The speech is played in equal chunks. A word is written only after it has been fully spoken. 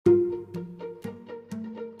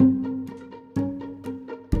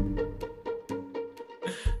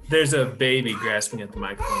There's a baby grasping at the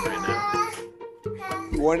microphone right now.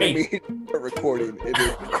 You wanted me to start recording. It is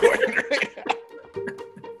recording right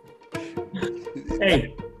now.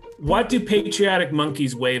 Hey, what do patriotic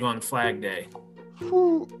monkeys wave on Flag Day?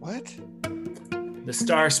 What? The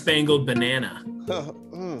Star-Spangled Banana.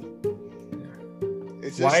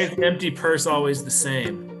 Why is an empty purse always the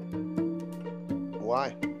same?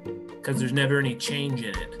 Why? Because there's never any change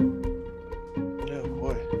in it. No,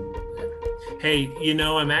 boy. Hey,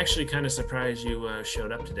 I'm actually kind of surprised you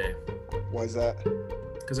showed up today. Why is that?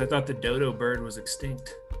 Because I thought the dodo bird was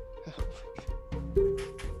extinct.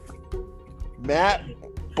 Matt,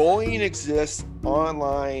 bullying exists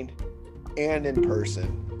online and in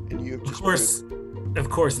person, and you have just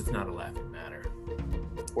Of course, it's not a laughing matter.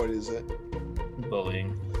 What is it?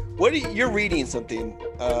 Bullying. You're reading something?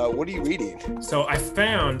 What are you reading? So I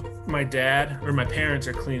found my parents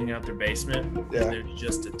are cleaning out their basement. Yeah. And there's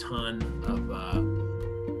just a ton of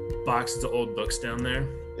boxes of old books down there.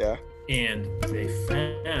 Yeah. And they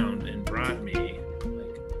found and brought me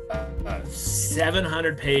like a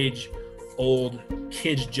 700-page old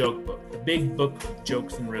kids joke book, the big book of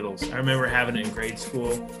jokes and riddles. I remember having it in grade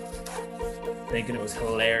school, thinking it was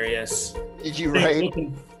hilarious. Did you write?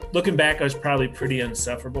 Looking back, I was probably pretty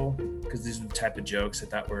insufferable because these are the type of jokes I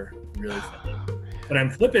thought were really funny. But I'm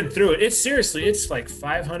flipping through it. It's like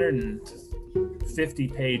 550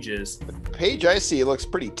 pages. The page I see, it looks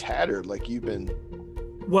pretty tattered, like you've been.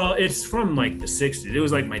 Well, it's from like the 60s. It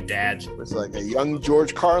was like my dad's. It's like a young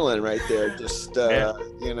George Carlin right there. Just, Yeah.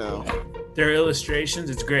 Their Their illustrations,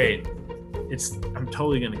 it's great. I'm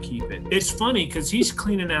totally going to keep it. It's funny because he's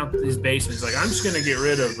cleaning out his basement. He's like, I'm just going to get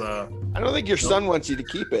rid of. I don't think your son wants you to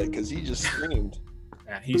keep it because he just screamed.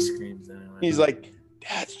 Yeah, he screams anyway. He's like,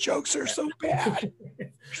 Dad's jokes are so bad.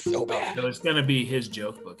 So bad. So it's going to be his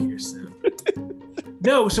joke book here soon.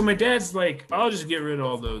 No, so my dad's like, I'll just get rid of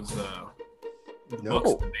all those books in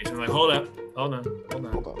the basement. I'm like, hold on.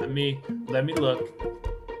 Let me look.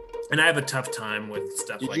 And I have a tough time with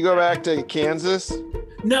stuff Did like you go that. back to Kansas?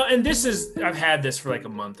 No, and I've had this for like a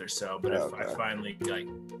month or so, but Okay. I finally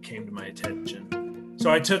came to my attention.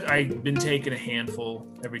 So I've been taking a handful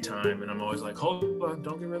every time, and I'm always like, hold on,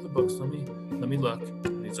 don't get rid of the books. Let me look.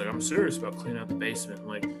 And he's like, I'm serious about cleaning out the basement. I'm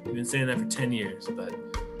like, you've been saying that for 10 years, but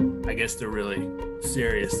I guess they're really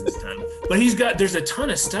serious this time. But there's a ton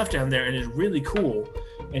of stuff down there, and it's really cool.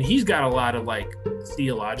 And he's got a lot of like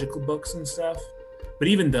theological books and stuff. But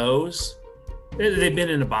even those, they've been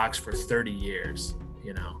in a box for 30 years,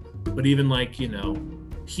 But even like,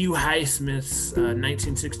 Hugh Highsmith's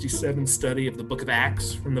 1967 study of the Book of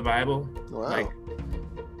Acts from the Bible. Wow.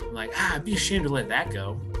 I'd be ashamed to let that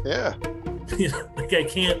go. Yeah. I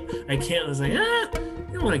can't. I was like, I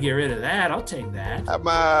don't want to get rid of that. I'll take that.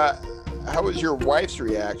 How was your wife's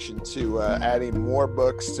reaction to adding more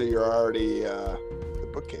books to your already the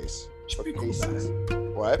bookcase? She's pretty cool about it.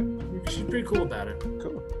 What? She's pretty cool about it.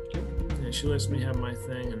 Cool. Yeah, she lets me have my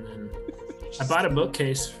thing, and then I bought a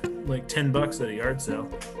bookcase for like $10 at a yard sale.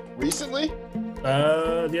 Recently?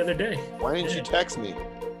 The other day. Why didn't you text me?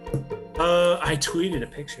 I tweeted a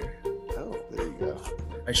picture. Oh, there you go.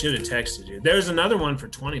 I should have texted you. There's another one for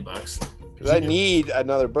 $20. Because I need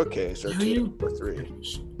another bookcase or Do two you? or three.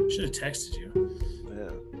 Should have texted you.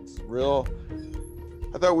 Yeah, it's real.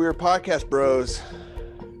 I thought we were podcast bros.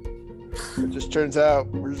 It just turns out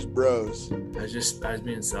we're just bros. I was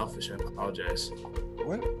being selfish. I apologize.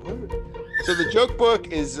 What? So the joke book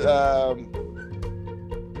is that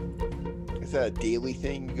a daily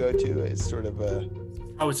thing you go to? It's sort of a.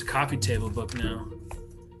 Oh, it's a coffee table book now.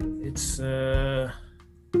 It's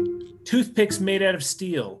toothpicks made out of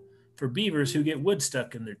steel for beavers who get wood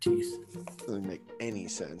stuck in their teeth. Doesn't make any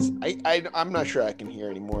sense. I'm not sure I can hear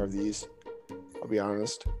any more of these. I'll be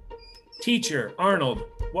honest. Teacher, Arnold,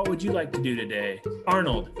 what would you like to do today?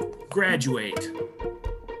 Arnold, graduate.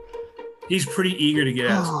 He's pretty eager to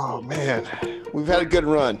get out. Oh, man. We've had a good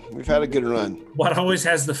run. What always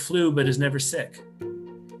has the flu but is never sick?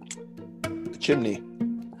 The chimney.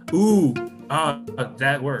 Ooh,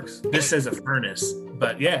 that works. This says a furnace,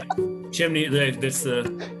 but yeah, chimney. That's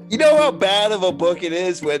the. You know how bad of a book it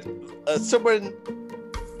is when someone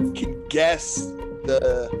can guess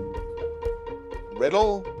the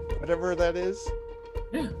riddle, whatever that is?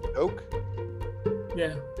 Yeah. Joke?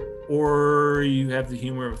 Yeah. Or you have the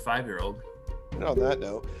humor of a 5-year-old. And on that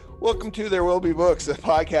note, welcome to There Will Be Books, a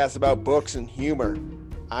podcast about books and humor.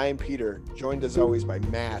 I'm Peter, joined as always by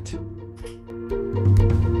Matt.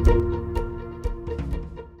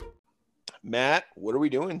 Matt, what are we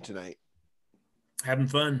doing tonight? Having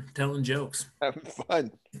fun, telling jokes. Having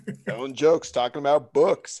fun, telling jokes, talking about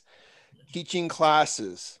books, teaching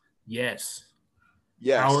classes. Yes.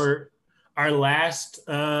 Yes. Our last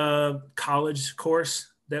college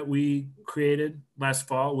course that we created last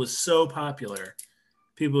fall was so popular.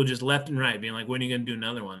 People just left and right being like, when are you going to do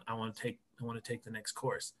another one? I want to take the next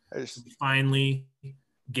course. We finally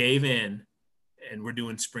gave in, and we're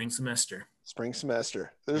doing spring semester.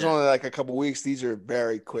 There's only like a couple weeks. These are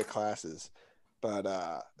very quick classes, but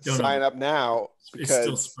sign up now because it's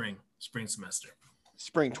still spring semester.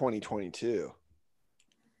 Spring 2022.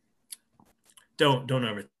 Don't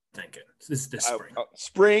overthink it. This spring.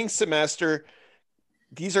 Spring semester.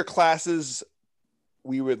 These are classes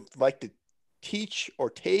we would like to teach or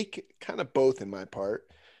take, kind of both in my part.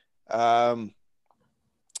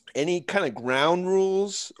 Any kind of ground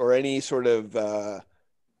rules or any sort of I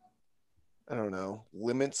don't know,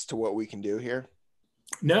 limits to what we can do here?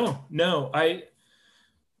 No.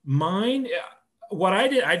 What I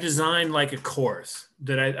did, I designed like a course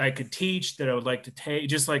that I could teach, that I would like to take,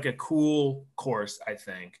 just like a cool course, I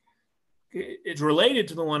think. It's related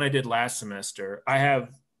to the one I did last semester. I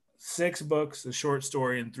have 6 books, a short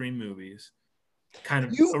story, and 3 movies, kind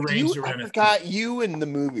of arranged around. I forgot you and the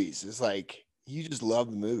movies. It's like, you just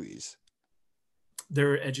love the movies.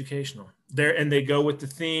 They're educational. They go with the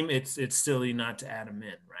theme. It's silly not to add them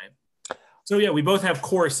in, right? So yeah, we both have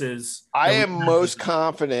courses. I am most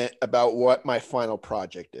confident about what my final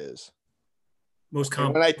project is. Most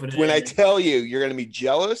confident. When I tell you, you're going to be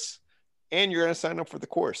jealous, and you're going to sign up for the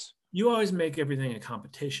course. You always make everything a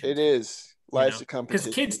competition. It is. Life's a competition.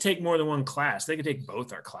 Because kids take more than one class. They could take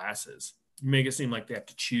both our classes. You make it seem like they have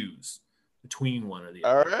to choose between one or the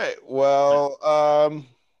other. All right. Well,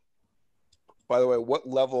 by the way, what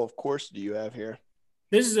level of course do you have here?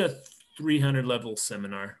 This is a 300 level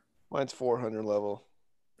seminar. Mine's 400 level.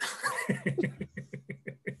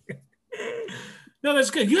 No, that's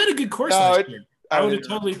good. You had a good course last year. I would have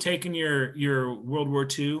totally taken your World War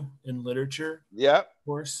II in literature. Yeah.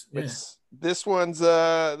 Course. Yeah. This one's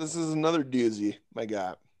this is another doozy I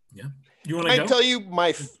got. Yeah. You want to go? I tell you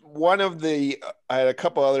I had a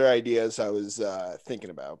couple other ideas I was thinking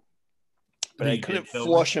about, but I couldn't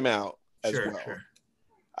flush them out as well. Sure.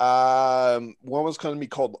 One was going to be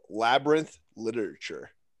called Labyrinth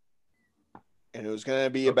Literature, and it was going to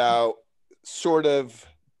be about sort of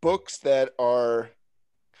books that are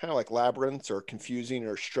kind of like labyrinths or confusing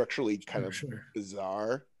or structurally kind of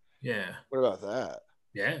bizarre. Yeah. What about that?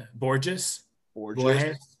 Yeah. Borges.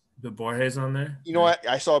 The Borges on there. You know what?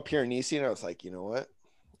 I saw Piranesi and I was like, you know what?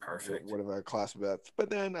 Perfect. What about a class about? But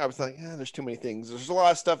then I was like, there's too many things. There's a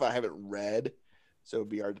lot of stuff I haven't read, so it'd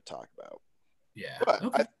be hard to talk about. Yeah.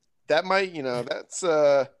 But that might, that's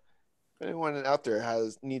anyone out there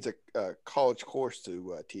needs a college course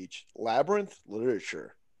to teach. Labyrinth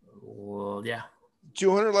Literature. Well, yeah.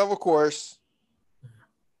 200 level course.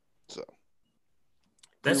 So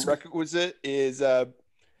that's prerequisite is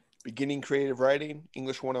beginning creative writing,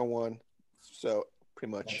 English 101. So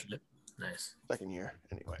pretty much nice. Second year.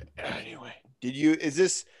 Anyway, is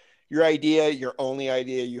this your idea, your only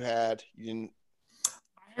idea you had? You didn't.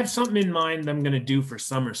 I have something in mind I'm going to do for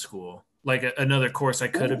summer school, like another course I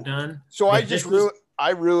could have done. So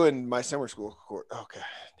I ruined my summer school course. Okay.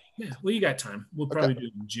 Yeah. Well, you got time. We'll probably do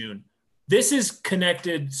it in June. This is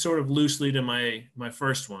connected sort of loosely to my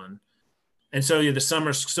first one. And so the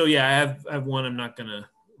summer. So yeah, I have one I'm not going to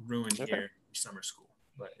ruin here for summer school,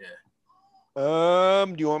 but yeah.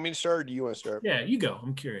 Do you want me to start or do you want to start? Yeah, you go.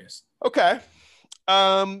 I'm curious. Okay.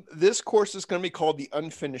 This course is going to be called The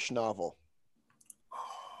Unfinished Novel.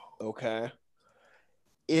 Okay.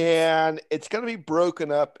 And it's going to be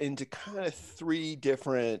broken up into kind of 3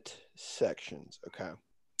 different sections. Okay.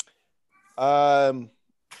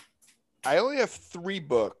 I only have 3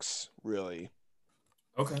 books, really.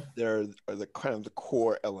 Okay. They're the kind of the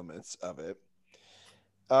core elements of it.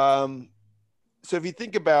 So if you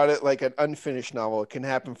think about it, like an unfinished novel, it can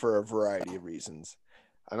happen for a variety of reasons.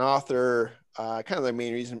 An author, kind of the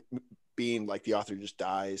main reason being like the author just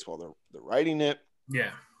dies while they're writing it.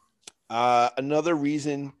 Yeah. Another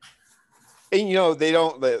reason, and they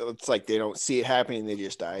don't see it happening, they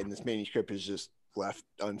just die, and this manuscript is just left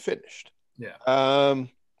unfinished. Yeah. I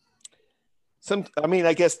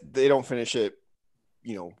guess they don't finish it,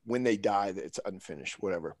 when they die, that it's unfinished,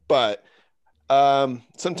 whatever. But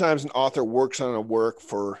sometimes an author works on a work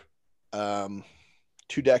for 2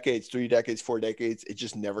 decades, 3 decades, 4 decades. It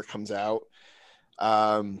just never comes out.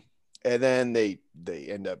 And then they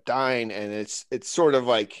end up dying, and it's sort of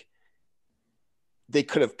like they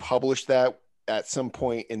could have published that at some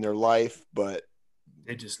point in their life, but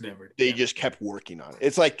they just never. They just kept working on it.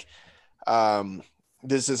 It's like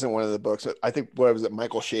this isn't one of the books. I think what was it,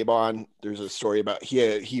 Michael Chabon? There's a story about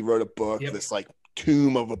he wrote a book that's like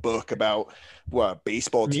tomb of a book about what, a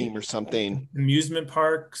baseball team or something. Amusement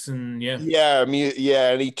parks and Yeah, I mean,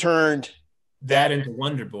 yeah, and he turned that into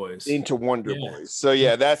Wonder Boys. Into Wonder Boys. So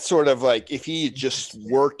yeah, that's sort of like if he just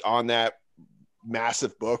worked on that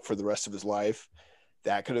massive book for the rest of his life,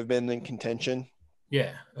 that could have been in contention.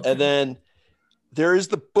 Yeah. Okay. And then there is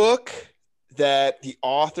the book that the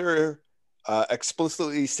author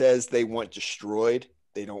explicitly says they want destroyed.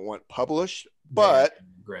 They don't want published, but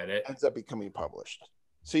regret it. Ends up becoming published.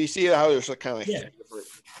 So you see how there's kind of different.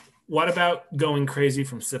 What about Going Crazy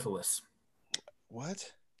from Syphilis?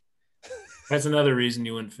 What? That's another reason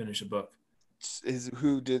you wouldn't finish a book.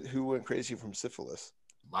 Who went crazy from syphilis?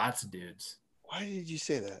 Lots of dudes. Why did you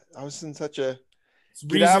say that? I was in such a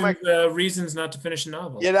reasons not to finish a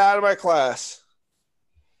novel. Get out of my class.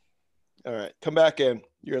 All right, come back in.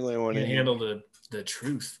 You're the only one. You handle the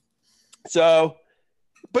truth. So,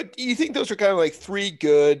 but you think those are kind of like three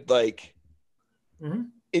good, like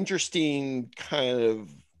interesting kind of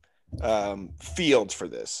fields for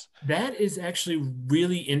this? That is actually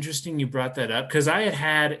really interesting you brought that up, because I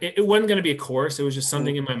had it wasn't going to be a course. It was just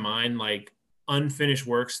something in my mind, like unfinished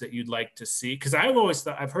works that you'd like to see, because I've always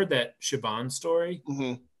thought, I've heard that Shaban story,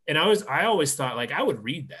 and I always thought like I would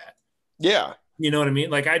read that. Yeah, you know what I mean,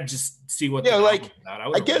 like I'd just see what like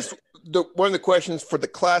I guess one of the questions for the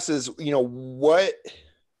class is, you know, what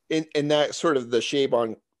in that sort of the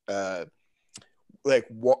Shaban like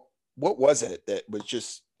what was it that was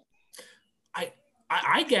just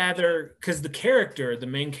I gather, because the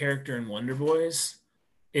main character in Wonder Boys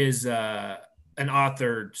is an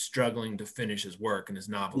author struggling to finish his work and his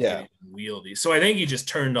novel getting unwieldy. So I think he just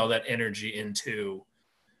turned all that energy into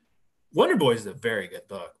Wonder Boys. Is a very good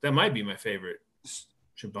book. That might be my favorite.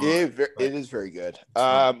 It is very good.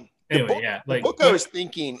 Anyway, the book I was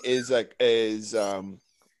thinking is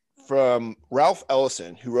from Ralph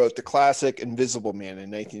Ellison, who wrote the classic Invisible Man in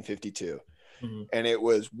 1952. And it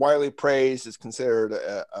was widely praised. It's considered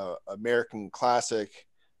a American classic.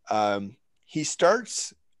 He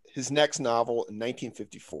starts his next novel in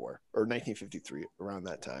 1954 or 1953, around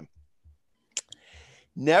that time.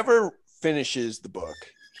 Never finishes the book.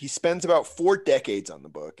 He spends about 4 decades on the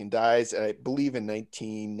book and dies, I believe, in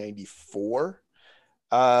 1994.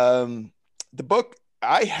 The book,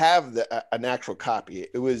 I have an actual copy.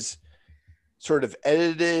 It was sort of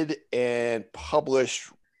edited and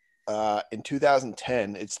published in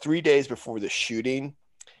 2010. It's 3 days before the shooting,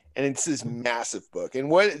 and it's this massive book. And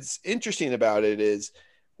what is interesting about it is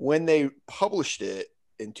when they published it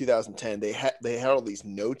in 2010, they had all these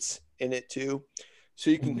notes in it too, so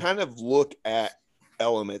you can kind of look at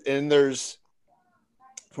elements. And there's,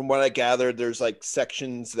 from what I gathered, there's like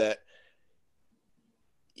sections that,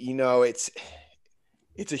 you know, it's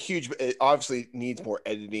a huge, it obviously needs more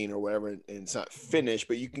editing or whatever, and it's not finished,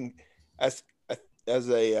 but you can, as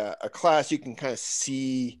a class, you can kind of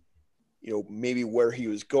see, you know, maybe where he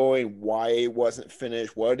was going, why it wasn't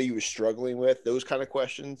finished, what he was struggling with, those kind of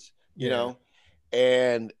questions, you know.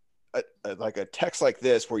 And like a text like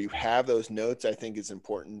this where you have those notes, I think is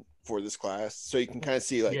important for this class, so you can kind of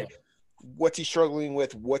see like what's he struggling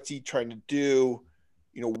with, what's he trying to do,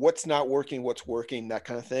 you know, what's not working, what's working, that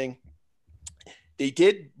kind of thing. They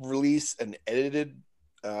did release an edited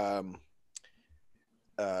kind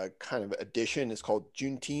of edition. It's called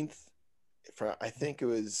Juneteenth. I think it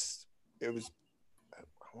was I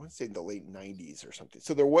want to say in the late 90s or something.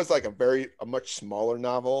 So there was like a much smaller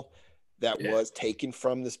novel that was taken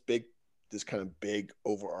from this kind of big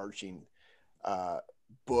overarching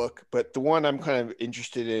book. But the one I'm kind of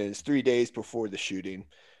interested in is 3 days before the shooting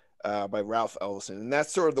by Ralph Ellison. And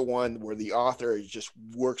that's sort of the one where the author just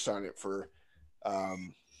works on it for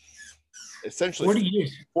essentially 40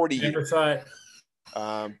 years. 40 years. Never thought.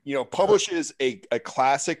 You know, publishes a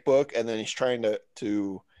classic book, and then he's trying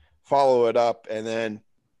to follow it up. And then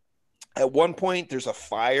at one point there's a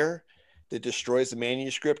fire that destroys the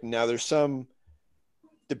manuscript. Now there's some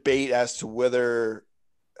debate as to whether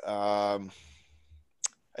I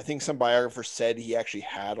think some biographers said he actually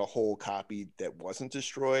had a whole copy that wasn't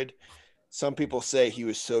destroyed. Some people say he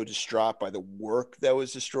was so distraught by the work that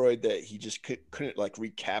was destroyed that he just couldn't like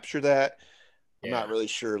recapture that. I'm not really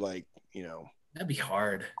sure, like, you know, that'd be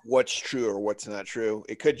hard, what's true or what's not true.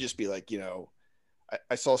 It could just be like, you know,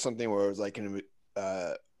 I saw something where it was like it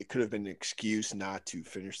could have been an excuse not to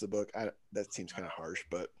finish the book. That seems kind of harsh,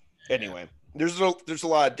 but anyway, there's a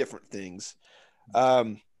lot of different things.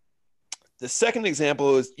 The second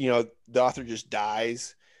example is, you know, the author just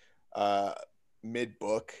dies mid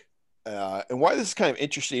book. And why this is kind of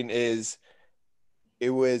interesting is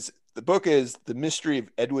the book is The Mystery of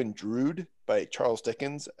Edwin Drood by Charles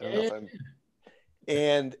Dickens. I don't know if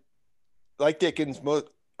and like Dickens,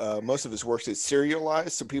 most of his works is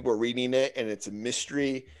serialized, so people are reading it and it's a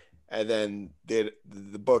mystery, and then the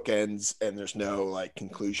book ends and there's no like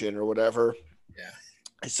conclusion or whatever. Yeah.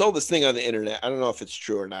 I saw this thing on the internet. I don't know if it's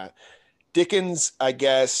true or not. Dickens, I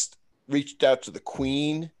guess, reached out to the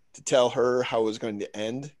Queen to tell her how it was going to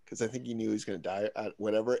end because I think he knew he was going to die,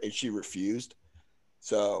 whatever, and she refused.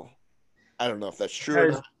 So I don't know if that's true or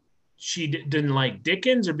Because not. she didn't like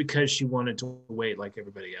Dickens, or because she wanted to wait like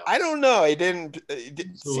everybody else? I don't know. It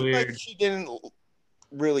So seemed like weird. she didn't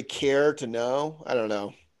really care to know. I don't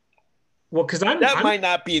know. Well, because That might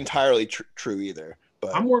not be entirely true either.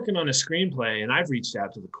 But I'm working on a screenplay, and I've reached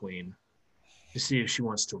out to the Queen to see if she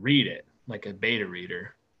wants to read it, like a beta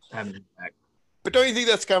reader. I haven't heard back. but don't you think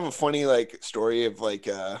that's kind of a funny like story of like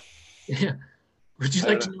Yeah. Would you I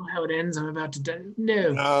like don't to know how it ends? I'm about to die.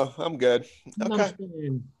 No, no, I'm good. not Okay. a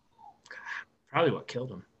fan. Probably what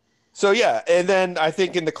killed him. So yeah, and then I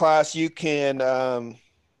think in the class you can kind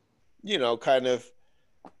of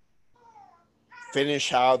finish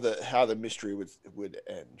how the mystery would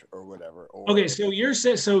end or whatever. Or, Okay, so you're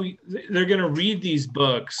saying so they're going to read these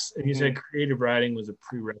books, and you said Mhm. creative writing was a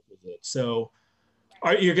prerequisite. So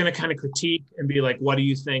you're going to kind of critique and be like, what do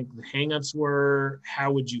you think the hangups were?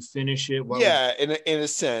 How would you finish it? What would Yeah, in a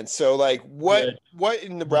sense. So like what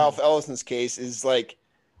in the Ralph Ellison's case is like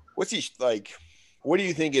what's he like what do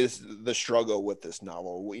you think is the struggle with this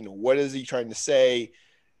novel? What is he trying to say?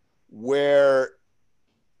 Where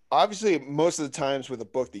obviously most of the times with a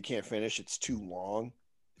book that you can't finish, it's too long.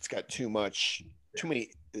 It's got too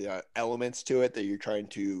many elements to it that you're trying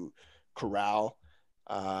to corral.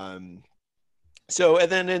 So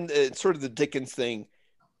and then in sort of the Dickens thing,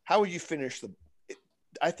 how would you finish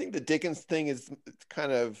I think the Dickens thing is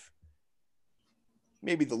kind of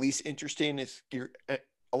maybe the least interesting.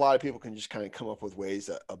 A lot of people can just kind of come up with ways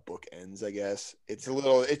that a book ends. I guess it's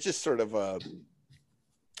just sort of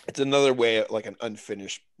it's another way, like an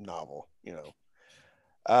unfinished novel.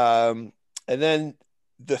 And then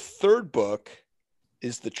the third book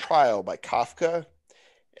is The Trial by Kafka,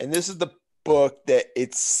 and this is the book that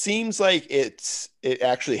it seems like it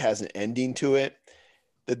actually has an ending to it.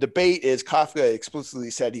 The debate is Kafka explicitly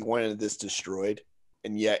said he wanted this destroyed,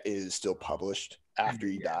 and yet it is still published after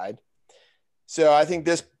he died. So I think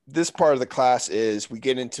this part of the class is we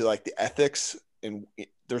get into like the ethics, and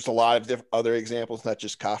there's a lot of other examples, not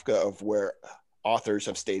just Kafka, of where authors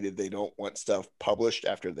have stated they don't want stuff published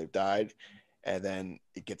after they've died, and then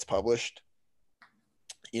it gets published.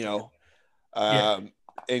 And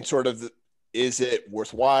sort of is it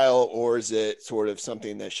worthwhile, or is it sort of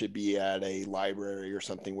something that should be at a library or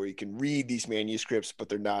something where you can read these manuscripts, but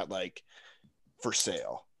they're not like for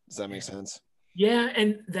sale? Does that make sense? Yeah,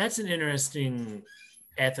 and that's an interesting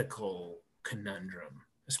ethical conundrum,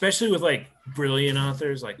 especially with like brilliant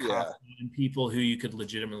authors like Kafka and people who you could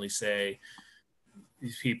legitimately say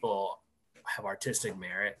these people have artistic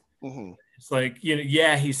merit. Mm-hmm. It's like,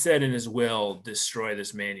 he said in his will, destroy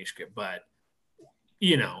this manuscript, but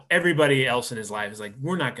everybody else in his life is like,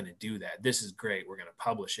 we're not going to do that. This is great. We're going to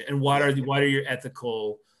publish it. And what are your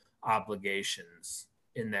ethical obligations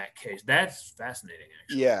in that case? That's fascinating,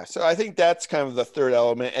 actually. Yeah. So I think that's kind of the third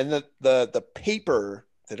element. And the paper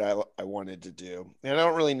that I wanted to do, and I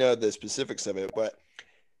don't really know the specifics of it, but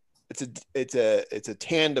it's a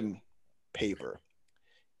tandem paper.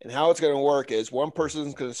 And how it's going to work is one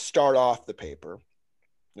person's going to start off the paper.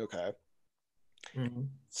 Okay. Mm-hmm.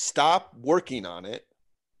 Stop working on it.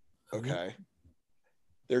 Okay.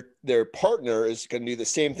 Their partner is going to do the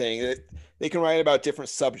same thing. They can write about different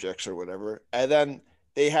subjects or whatever, and then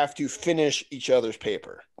they have to finish each other's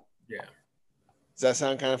paper. Yeah. Does that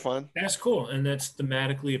sound kind of fun? That's cool, and that's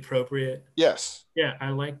thematically appropriate. Yes. Yeah, I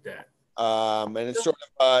like that. And it's sort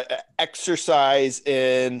of exercise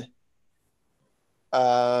in,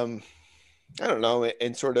 I don't know,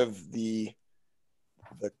 in sort of the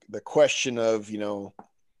question of,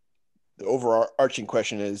 the overarching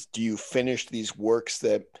question is, do you finish these works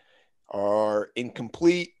that are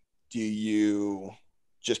incomplete? Do you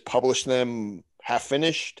just publish them half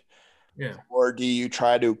finished? Yeah. Or do you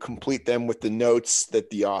try to complete them with the notes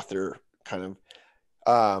that the author kind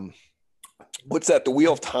of, what's that? The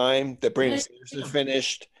Wheel of Time that Brandon Sanderson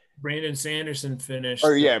finished. Brandon Sanderson finished.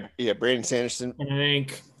 Or yeah, Brandon Sanderson. And I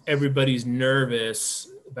think everybody's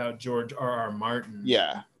nervous about George R.R. Martin.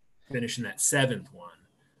 Yeah. Finishing that seventh one.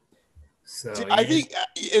 So I think,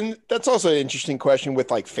 and that's also an interesting question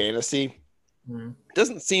with like fantasy. Mm-hmm. It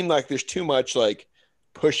doesn't seem like there's too much like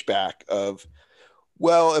pushback of,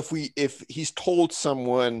 well, if he's told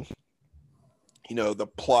someone,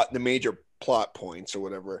 the major plot points or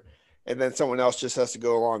whatever, and then someone else just has to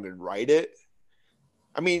go along and write it.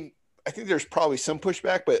 I mean, I think there's probably some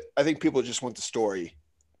pushback, but I think people just want the story.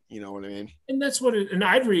 You know what I mean? And that's what and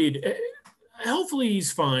I'd read. Hopefully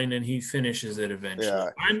he's fine and he finishes it eventually. Yeah.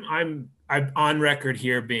 I'm on record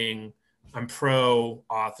here being I'm pro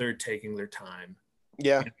author taking their time.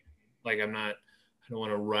 Yeah. Like I don't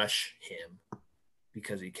want to rush him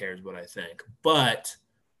because he cares what I think. But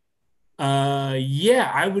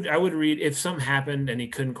yeah, I would read if something happened and he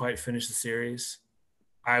couldn't quite finish the series,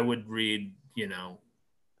 I would read,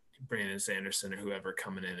 Brandon Sanderson or whoever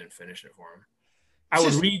coming in and finish it for him. I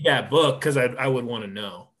would read that book because I would want to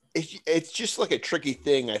know. It's just like a tricky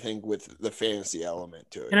thing, I think, with the fantasy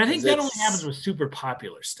element to it. And I think that only happens with super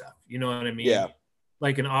popular stuff. You know what I mean? Yeah.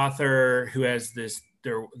 Like an author who has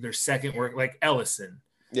their second work, like Ellison.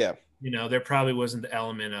 Yeah. There probably wasn't the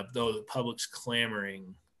element of the public's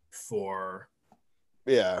clamoring for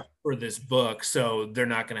this book, so they're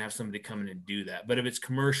not going to have somebody come in and do that. But if it's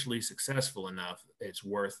commercially successful enough, it's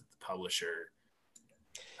worth the publisher.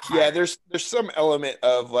 Yeah, there's some element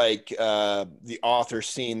of like the author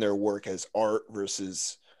seeing their work as art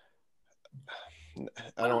versus,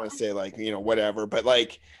 I don't want to say like, whatever, but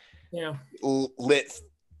like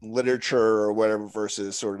literature or whatever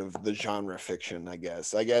versus sort of the genre fiction, I guess.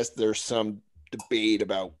 There's some debate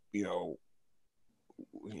about,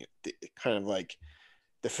 kind of like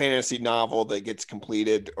the fantasy novel that gets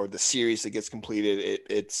completed or the series that gets completed.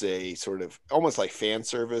 It's a sort of almost like fan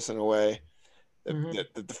service in a way. That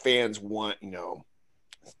the fans want,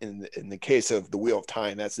 in the case of the Wheel of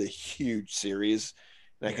Time, that's a huge series.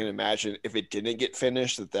 And I can imagine if it didn't get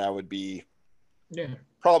finished, that would be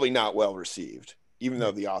probably not well received, even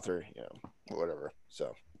though the author, whatever.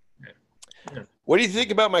 So what do you think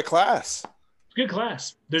about my class? Good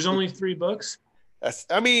class. There's only 3 books. But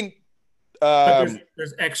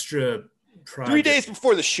there's extra projects. 3 days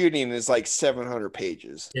before the shooting is like 700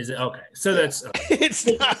 pages. Is it? Okay. So that's it's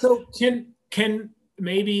not. So can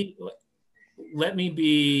maybe let me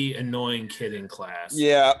be annoying kid in class.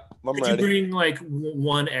 Yeah, Could you bring like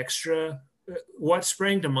one extra? What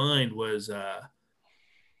sprang to mind was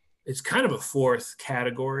it's kind of a 4th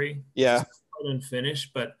category. Yeah, it's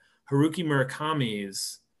unfinished, but Haruki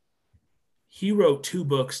Murakami's he wrote 2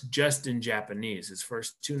 books just in Japanese. His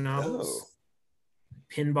first 2 novels,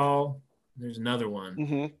 Pinball. There's another one.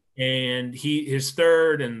 Mm-hmm. And his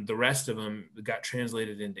 3rd and the rest of them got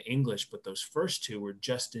translated into English, but those first 2 were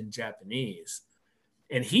just in Japanese.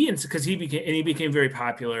 And he became very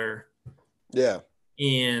popular. Yeah.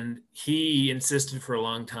 And he insisted for a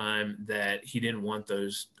long time that he didn't want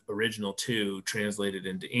those original 2 translated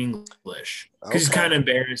into English because he's kind of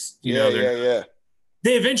embarrassed. Yeah.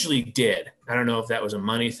 They eventually did. I don't know if that was a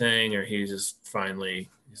money thing or he's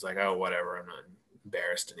like, oh, whatever. I'm not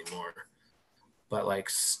embarrassed anymore. But like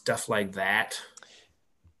stuff like that.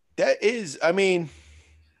 That is,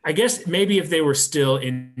 I guess maybe if they were still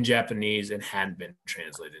in Japanese and hadn't been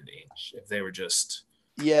translated into English, if they were just.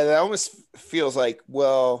 Yeah, that almost feels like,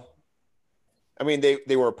 well,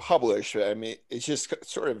 they were published. It's just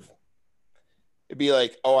sort of, it'd be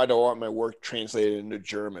like, oh, I don't want my work translated into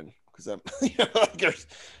German because I'm,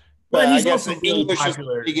 but I guess English is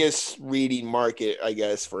the biggest reading market, I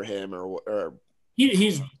guess, for him or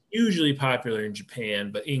he's usually popular in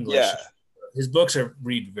Japan, but English, his books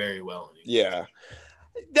read very well. Yeah.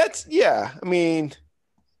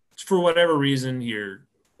 For whatever reason, you're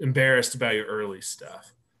embarrassed about your early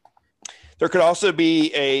stuff. There could also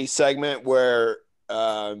be a segment where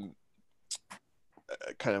kind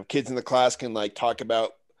of kids in the class can like talk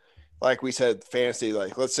about, like we said, fantasy,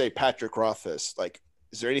 like let's say Patrick Rothfuss. Like,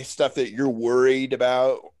 is there any stuff that you're worried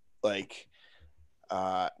about, like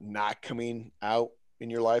not coming out in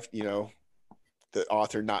your life, the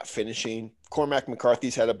author not finishing? Cormac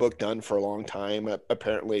McCarthy's had a book done for a long time.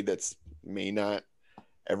 Apparently that's may not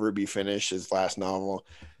ever be finished, his last novel.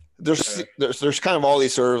 There's kind of all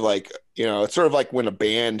these sort of like, it's sort of like when a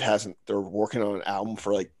band they're working on an album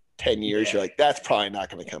for like 10 years. You're like, that's probably not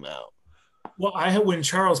going to come out. Well, when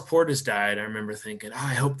Charles Portis died, I remember thinking,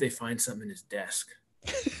 I hope they find something in his desk.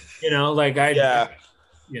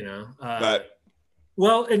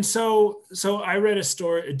 Well, and so I read a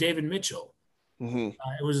story, David Mitchell. Mm-hmm.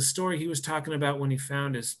 It was a story he was talking about when he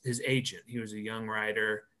found his agent. He was a young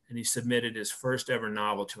writer, and he submitted his first ever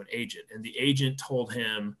novel to an agent. And the agent told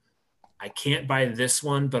him, I can't buy this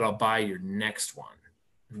one, but I'll buy your next one.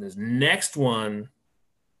 And this next one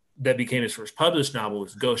that became his first published novel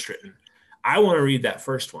was ghostwritten. I want to read that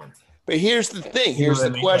first one. But here's the thing. Here's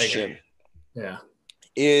the question.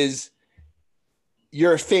 Is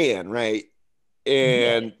you're a fan, right?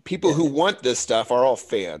 And people who want this stuff are all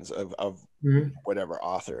fans of whatever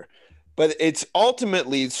author. but it's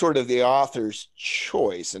ultimately sort of the author's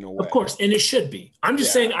choice in a way. Of course, and it should be. I'm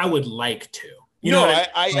just saying I would like to. You know No,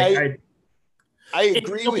 what I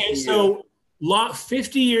agree with okay, you. so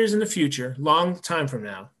 50 years in the future, long time from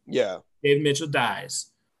now, Yeah. David Mitchell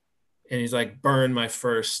dies, and he's like, burn my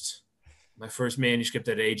first manuscript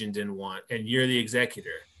that agent didn't want, and you're the executor.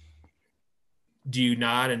 Do you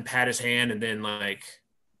nod and pat his hand and then like,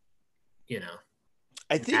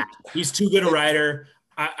 I think he's too good a writer.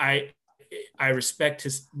 I respect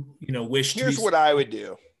his, wish. Here's what I would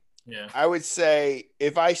do. Yeah. I would say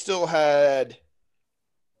if I still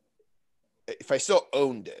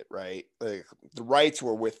owned it, right? Like the rights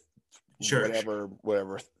were with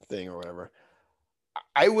whatever thing or whatever.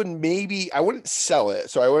 I wouldn't sell it,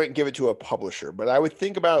 so I wouldn't give it to a publisher, but I would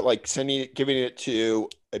think about like giving it to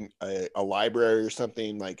a library or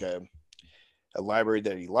something, like a library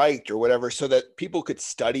that he liked or whatever, so that people could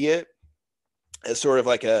study it as sort of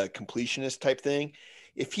like a completionist type thing.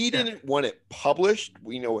 If he didn't want it published,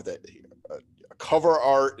 we know what that cover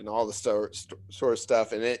art and all the sort of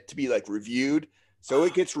stuff, and it to be like reviewed, so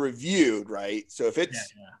it gets reviewed, right? So if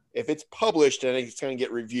it's published, then it's going to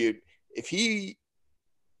get reviewed. If he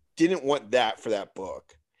didn't want that for that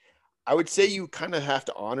book, I would say you kind of have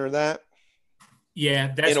to honor that.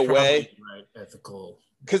 Yeah, that's in a way right, ethical.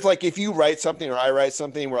 Because like if you write something or I write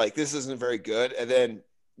something, we're like, this isn't very good, and then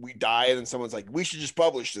we die, and then someone's like, we should just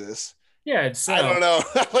publish this. Yeah, I don't know.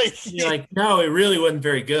 You're like, no, it really wasn't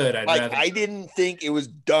very good. I didn't think it was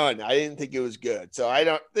done. I didn't think it was good. So I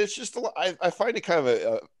don't. There's just I find it kind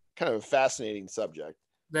of a fascinating subject.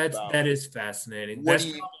 That is fascinating.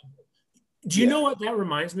 Do you know what that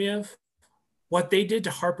reminds me of? What they did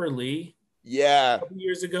to Harper Lee? Yeah, a couple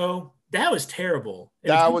years ago. That was terrible.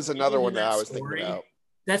 And that was another one that I was thinking about.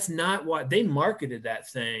 That's not what they marketed that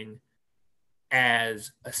thing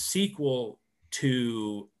as a sequel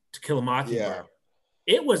to Kill a Mockingbird.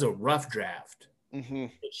 Yeah. It was a rough draft. Mm-hmm.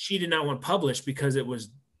 She did not want published because it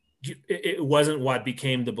wasn't what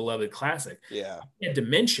became the beloved classic. Yeah. She had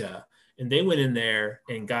dementia, and they went in there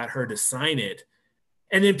and got her to sign it.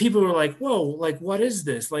 And then people were like, whoa, like, what is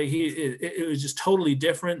this? Like, it was just totally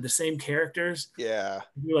different, the same characters. Yeah.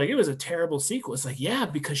 You're like, it was a terrible sequel. It's like, yeah,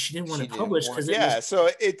 because she didn't want to publish. So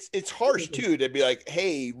it's harsh, too, to be like,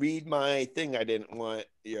 hey, read my thing I didn't want,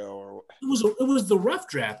 Or... It was the rough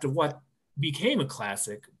draft of what became a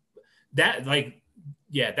classic. That, like,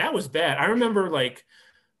 yeah, that was bad. I remember, like,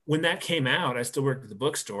 when that came out, I still worked at the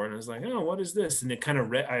bookstore, and I was like, oh, what is this? And it kind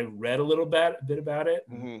of I read a little bit about it.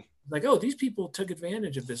 Mm-hmm. Like, oh, these people took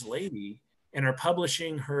advantage of this lady and are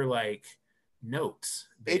publishing her like notes.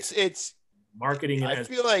 Basically. It's marketing. I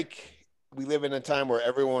feel like we live in a time where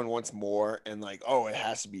everyone wants more and like, oh, it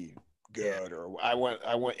has to be good, or I want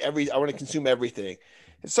to consume everything.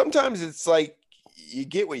 And sometimes it's like you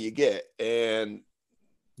get what you get, and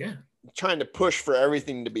trying to push for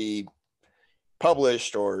everything to be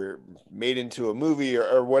published or made into a movie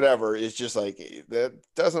or whatever is just like, that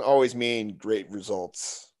doesn't always mean great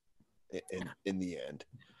results. In the end,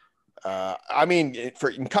 I mean, in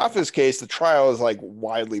Kafka's case, the trial is like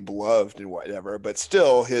widely beloved and whatever, but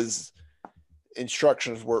still, his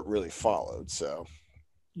instructions weren't really followed. So,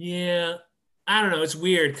 yeah, I don't know. It's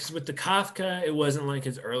weird because with the Kafka, it wasn't like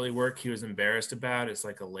his early work he was embarrassed about. It's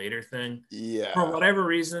like a later thing. Yeah, for whatever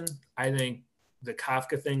reason, I think the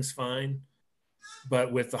Kafka thing's fine,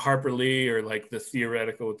 but with the Harper Lee or like the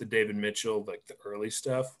theoretical with the David Mitchell, like the early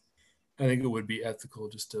stuff, I think it would be ethical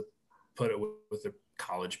just to put it with the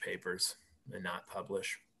college papers and not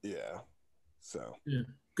publish. Yeah. So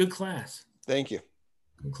good class. Thank you.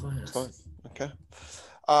 Good class. Fun. Okay.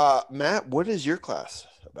 Matt, what is your class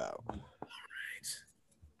about? All right.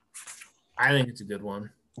 I think it's a good one.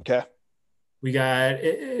 Okay. We got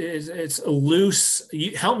it's a loose.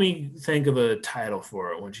 Help me think of a title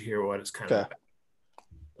for it once you hear what it's kind of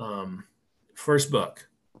about. First book.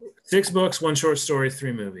 6 books, 1 short story,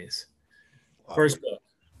 3 movies. Wow. First book.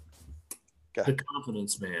 Okay. The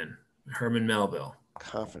Confidence Man, Herman Melville.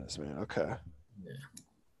 Confidence Man. Okay.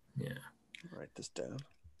 Yeah. Write this down.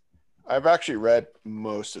 I've actually read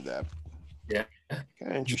most of them. Yeah. Kind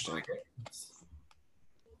of interesting.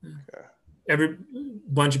 Okay. Every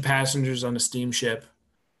bunch of passengers on a steamship.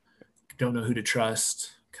 Don't know who to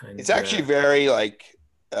trust. It's actually very like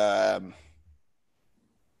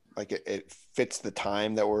it fits the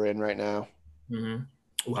time that we're in right now. Mm-hmm.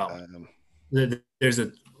 Well, there's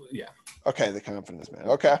a Okay, The Confidence Man.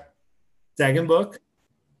 Okay. Second book,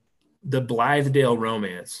 The Blithedale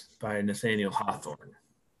Romance by Nathaniel Hawthorne.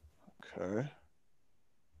 Okay.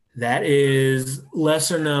 That is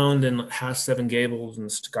lesser known than House Seven Gables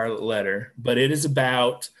and Scarlet Letter, but it is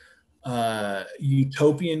about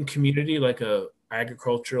utopian community, like a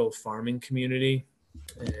agricultural farming community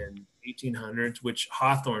in 1800s, which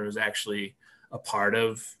Hawthorne was actually a part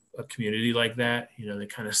of a community like that. You know, they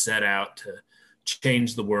kind of set out to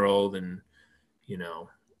change the world, and you know,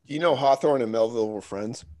 Do you know Hawthorne and Melville were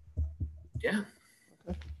friends? yeah,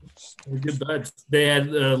 they're good buds. They had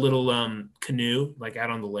a little canoe like out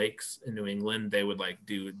on the lakes in New England. They would like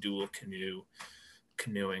do dual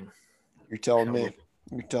canoeing. You're telling me.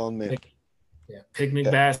 You're telling me. Yeah, picnic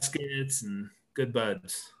baskets and good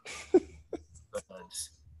buds. Buds.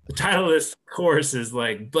 The title of this course is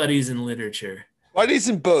like Buddies in Literature. Buddies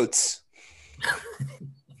in Boats.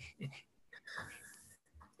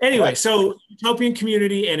 Anyway, so utopian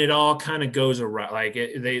community, and it all kind of goes around. Like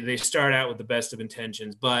they start out with the best of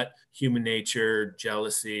intentions, but human nature,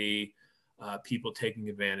 jealousy, people taking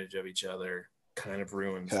advantage of each other, kind of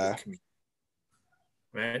ruins the community.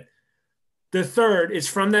 Right. The third is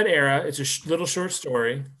from that era. It's a little short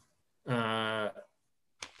story, but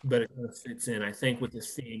it kind of fits in, I think, with the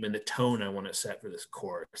theme and the tone I want to set for this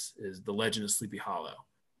course. Is The Legend of Sleepy Hollow,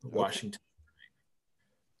 Washington.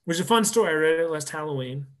 Which is a fun story. I read it last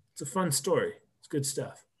Halloween. It's a fun story. It's good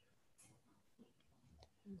stuff.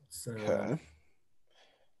 So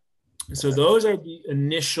those are the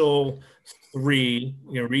initial three.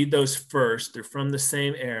 You know, read those first. They're from the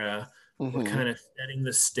same era. We're kind of setting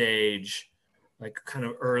the stage, like kind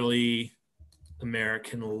of early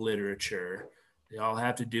American literature. They all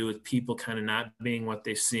have to do with people kind of not being what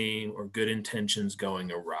they seem or good intentions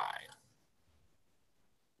going awry.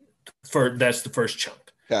 That's the first chunk.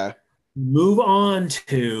 Okay. Move on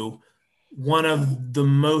to one of the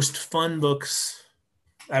most fun books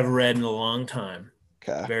I've read in a long time.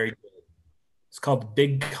 Okay. Very good. It's called The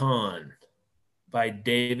Big Con by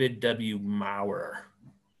David W. Maurer.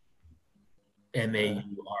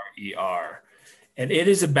 Maurer. And it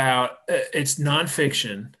is about, it's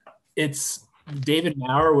nonfiction. David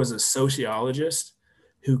Maurer was a sociologist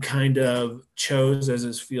who kind of chose as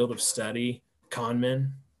his field of study con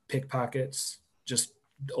men, pickpockets, just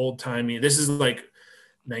old-timey. This is like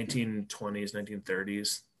 1920s,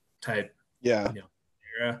 1930s type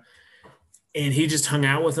era. And he just hung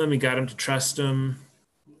out with them. He got him to trust him,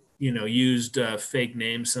 used fake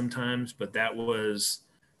names sometimes, but that was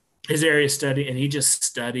his area of study. And he just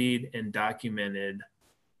studied and documented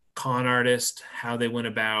con artists, how they went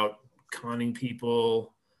about conning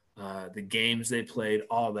people, the games they played,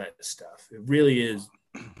 all that stuff. It really is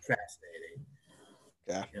fascinating.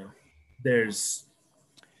 Yeah. There's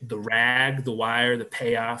the rag, the wire, the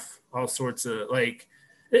payoff, all sorts of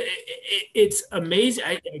it's amazing.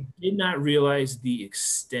 I did not realize the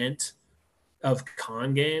extent of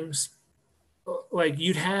con games. Like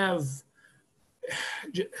you'd have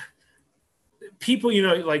people,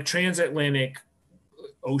 like transatlantic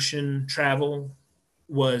ocean travel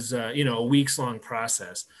was a weeks long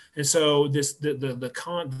process. And so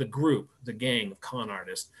the group, the gang of con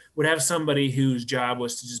artists would have somebody whose job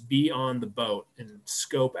was to just be on the boat and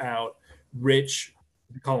scope out rich,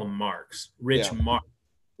 we call them marks, marks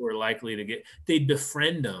who are likely to they'd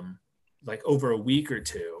befriend them like over a week or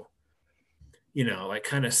two, like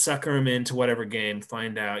kind of sucker them into whatever game,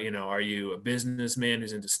 find out, are you a businessman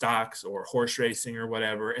who's into stocks or horse racing or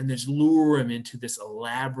whatever, and just lure them into this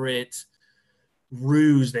elaborate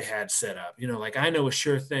ruse they had set up. Like I know a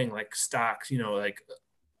sure thing like stocks, like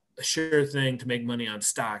a sure thing to make money on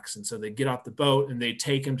stocks. And so they get off the boat and they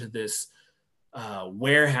take him to this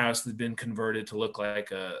warehouse that's been converted to look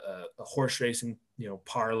like a horse racing,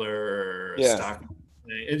 parlor or a stock,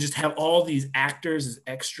 and just have all these actors as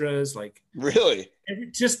extras, like really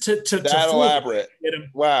just to that elaborate.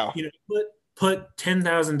 Wow. Put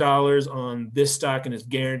 $10,000 on this stock and it's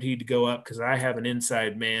guaranteed to go up because I have an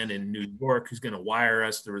inside man in New York who's going to wire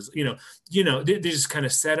us. They just kind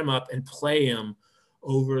of set him up and play him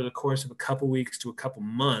over the course of a couple weeks to a couple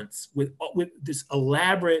months with this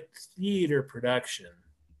elaborate theater production.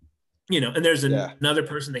 And there's another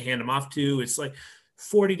person they hand him off to. It's like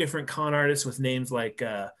 40 different con artists with names like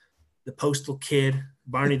the Postal Kid,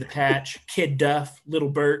 Barney the Patch, Kid Duff, Little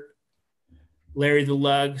Bert, Larry the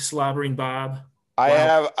Lug, Slobbering Bob. I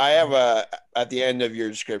have at the end of your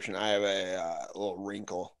description, I have a little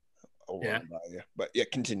wrinkle. But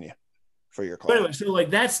continue for your class. But anyway, so like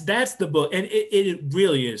that's the book, and it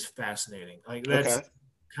really is fascinating. Like that's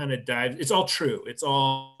kind of dives. It's all true. It's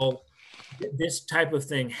all this type of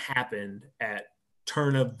thing happened at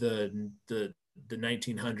turn of the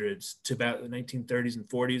 1900s to about the 1930s and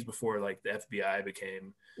 40s before like the FBI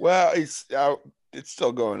became. Well, it's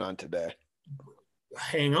still going on today.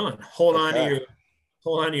 Hang on, hold on to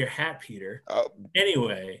Hold on to your hat, Peter. Oh,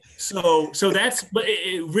 Anyway, so that's, but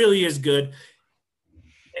it really is good.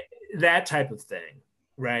 That type of thing,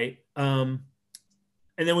 right? And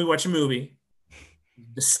then we watch a movie,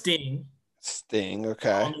 The Sting, Sting.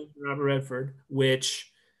 Okay. Robert Redford,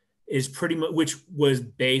 which is pretty much, which was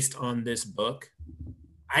based on this book.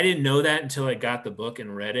 I didn't know that until I got the book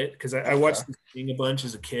and read it, because I watched The Sting a bunch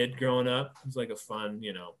as a kid growing up. It was like a fun,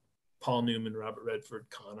 Paul Newman, Robert Redford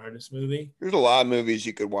con artist movie. There's a lot of movies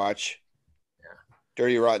you could watch. Yeah.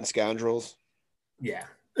 Dirty Rotten Scoundrels. Yeah.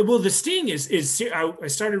 Well, The Sting is I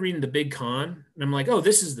started reading The Big Con, and I'm like, oh,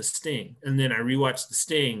 this is The Sting. And then I rewatched The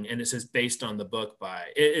Sting, and it says based on the book by,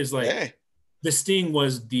 it is like, Hey. The Sting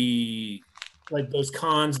was those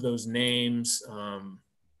cons, those names.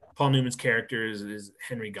 Paul Newman's character is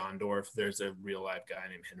Henry Gondorf. There's a real life guy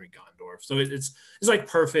named Henry Gondorf. So it's like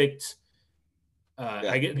perfect.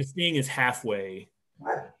 I get The Sting is halfway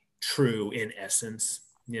true in essence,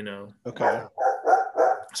 Okay.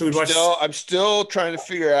 So we watched. I'm still trying to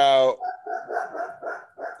figure out.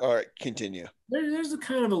 All right, continue. There's a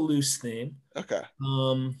kind of a loose theme. Okay.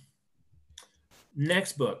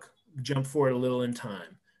 Next book, jump forward a little in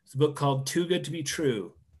time. It's a book called Too Good to Be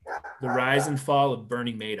True: The Rise and Fall of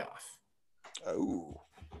Bernie Madoff. Oh.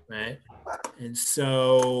 Right. And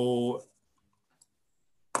so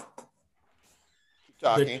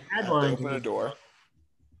Talking. The tagline Open a door.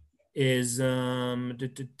 Is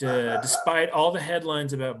despite all the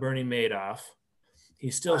headlines about Bernie Madoff,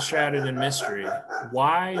 he's still shrouded in mystery.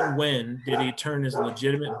 Why and when did he turn his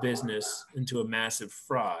legitimate business into a massive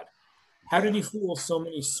fraud? How did he fool so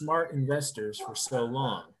many smart investors for so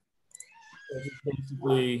long? So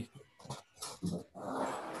basically,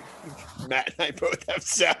 Matt and I both have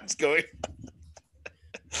sounds going.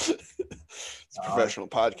 It's a professional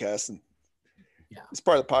podcast, and this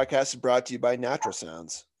part of the podcast is brought to you by Natural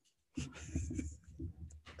Sounds.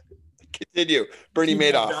 Continue. Bernie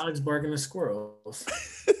Madoff. Dogs barking at squirrels.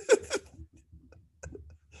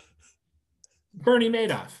 Bernie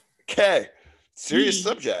Madoff. Okay. Serious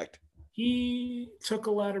subject. He took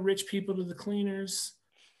a lot of rich people to the cleaners.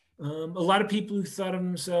 A lot of people who thought of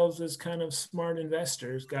themselves as kind of smart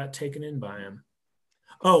investors got taken in by him.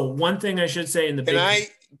 Oh, one thing I should say in the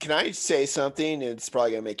can I say something? It's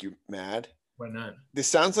probably gonna make you mad. Why not? This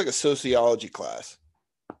sounds like a sociology class.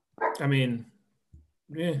 I mean,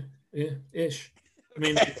 ish. I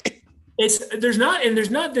mean, there's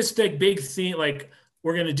not this like big thing like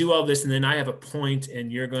we're gonna do all this and then I have a point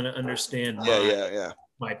and you're gonna understand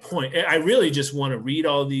my point. I really just want to read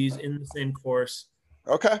all these in the same course.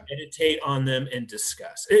 Okay. Meditate on them and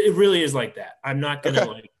discuss. It really is like that. I'm not gonna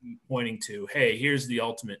like be pointing to, hey, here's the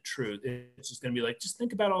ultimate truth. It's just gonna be like, just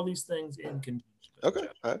think about all these things in conjunction. Okay,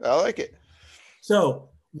 I like it. So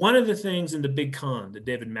one of the things in The Big Con that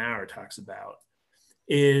David Maurer talks about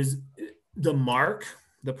is the mark,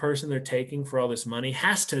 the person they're taking for all this money,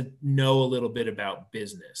 has to know a little bit about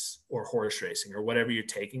business or horse racing or whatever you're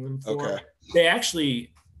taking them for. Okay. They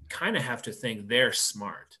actually kind of have to think they're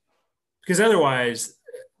smart, because otherwise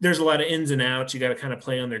there's a lot of ins and outs. You got to kind of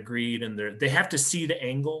play on their greed, and they have to see the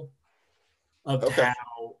angle of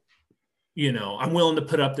how, I'm willing to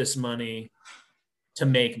put up this money to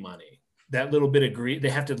make money. That little bit of greed, they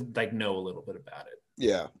have to like know a little bit about it.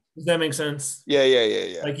 Yeah. Does that make sense? Yeah.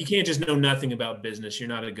 Like you can't just know nothing about business. You're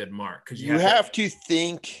not a good mark, because you have to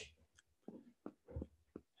think.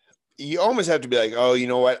 You almost have to be like, oh, you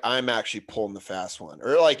know what? I'm actually pulling the fast one,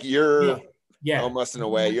 or like you're almost in a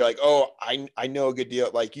way. You're like, oh, I know a good deal.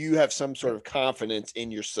 Like you have some sort of confidence in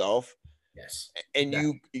yourself. Yes.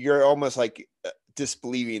 And you're almost like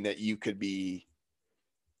disbelieving that you could be.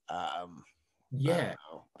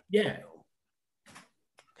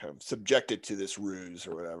 Kind of subjected to this ruse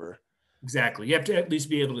or whatever. Exactly. You have to at least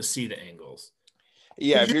be able to see the angles.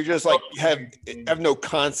 Yeah, if you're just like have no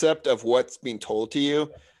concept of what's being told to you,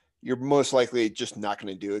 you're most likely just not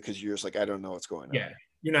going to do it because you're just like, I don't know what's going on. Yeah,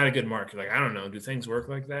 you're not a good mark. You're like, I don't know. Do things work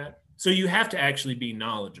like that? So you have to actually be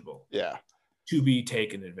knowledgeable. Yeah. To be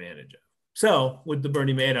taken advantage of. So with the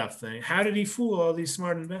Bernie Madoff thing, how did he fool all these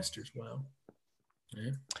smart investors? Well,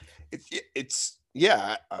 it's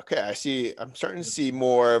yeah. Okay. I see. I'm starting to see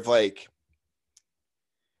more of like,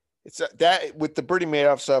 it's that with the Bernie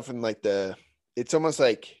Madoff stuff and like it's almost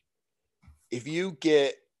like if you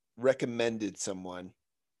get recommended someone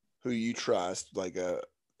who you trust, like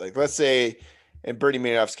let's say in Bernie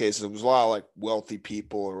Madoff's case, it was a lot of like wealthy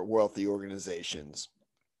people or wealthy organizations.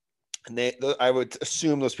 And I would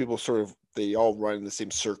assume those people they all run in the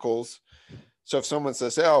same circles. So if someone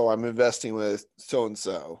says, oh, I'm investing with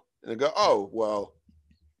so-and-so, and they go, oh, well,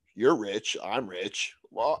 you're rich, I'm rich.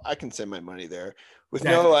 well, I can send my money there with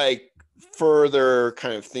Exactly. no like further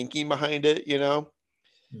kind of thinking behind it, you know?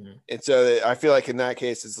 Mhm. And so I feel like in that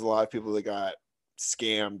case, it's a lot of people that got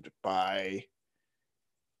scammed by,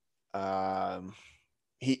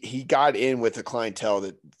 he got in with a clientele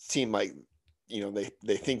that seemed like, you know,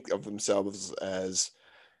 they think of themselves as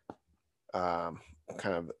kind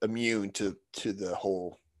of immune to the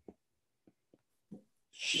whole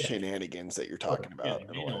shenanigans that you're talking Yeah, about.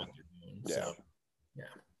 they know what they're doing. Yeah. So, yeah.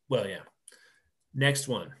 Well, yeah. Next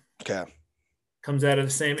one Okay. comes out of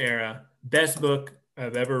the same era. Best book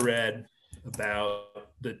I've ever read about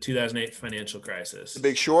the 2008 financial crisis. The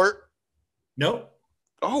Big Short. Nope.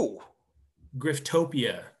 Oh,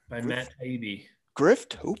 Griftopia by Matt Taibbi.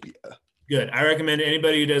 Griftopia. Good. I recommend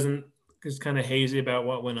anybody who doesn't is kind of hazy about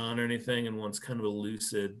what went on or anything and wants kind of a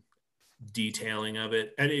lucid detailing of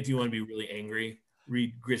it. And if you want to be really angry,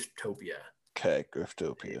 read Griftopia. Okay,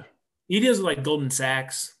 Griftopia. He deals with like Goldman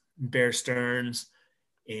Sachs, Bear Stearns,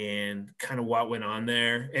 and kind of what went on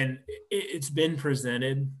there. And it's been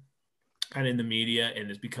presented kind of in the media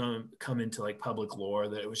and it's come into like public lore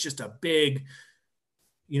that it was just a big,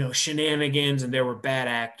 shenanigans and there were bad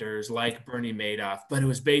actors like Bernie Madoff, but it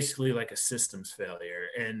was basically like a systems failure.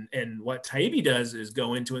 And what Taibbi does is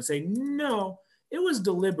go into and say, no, it was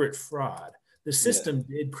deliberate fraud. The system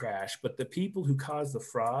did crash, but the people who caused the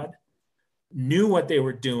fraud knew what they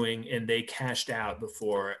were doing and they cashed out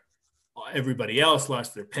before everybody else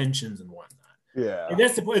lost their pensions and whatnot. Yeah. And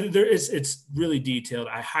that's the point. It's really detailed.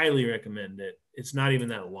 I highly recommend it. It's not even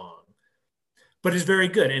that long, but it's very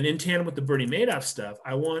good. And in tandem with the Bernie Madoff stuff,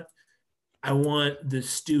 I want the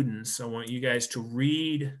students, I want you guys to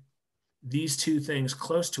read these two things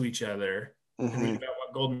close to each other and read about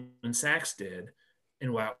what Goldman Sachs did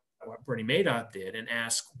and what Bernie Madoff did and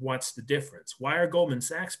ask, what's the difference? Why are Goldman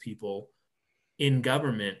Sachs people in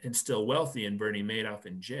government and still wealthy and Bernie Madoff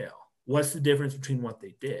in jail? What's the difference between what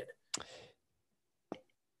they did?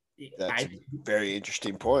 That's a very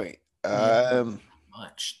interesting point.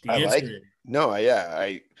 Much. The answer like is no, yeah,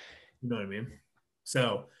 you know what I mean?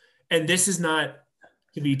 So, and this is not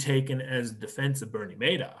to be taken as defense of Bernie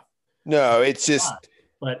Madoff. No, it's just,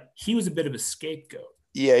 but he was a bit of a scapegoat.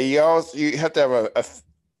 Yeah, you have to have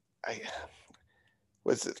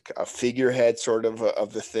a figurehead sort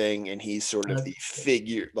of the thing, and he's sort of the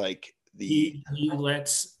figure, like he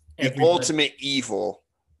lets the ultimate evil.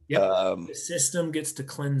 Yep. The system gets to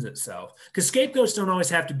cleanse itself because scapegoats don't always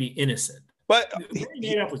have to be innocent. But Bernie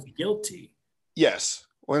Madoff was guilty. Yes,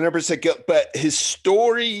 100% guilt. But his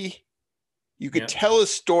story, you could tell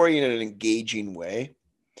his story in an engaging way.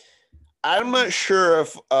 I'm not sure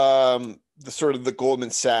if the sort of the Goldman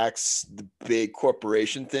Sachs, the big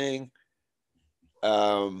corporation thing.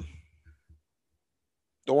 The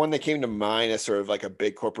one that came to mind as sort of like a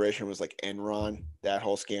big corporation was like Enron, that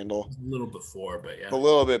whole scandal. A little before, but yeah. A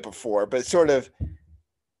little bit before, but sort of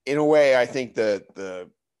in a way, I think the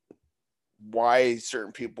why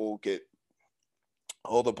certain people get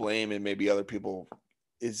all the blame and maybe other people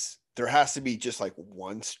is there has to be just like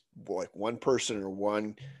one person or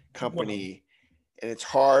one company. And it's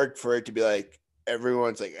hard for it to be like,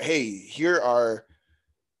 everyone's like, hey, here are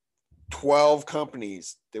 12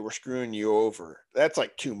 companies that were screwing you over. That's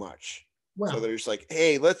like too much. Wow. So there's like,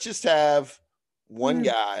 hey, let's just have one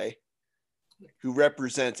guy who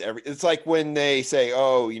represents it's like when they say,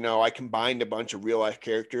 oh, I combined a bunch of real life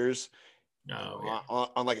characters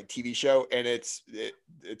on like a TV show and it's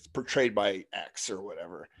portrayed by X or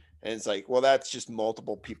whatever. And it's like, well, that's just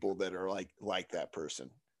multiple people that are like that person.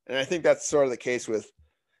 And I think that's sort of the case with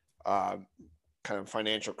kind of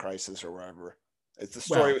financial crisis or whatever. It's the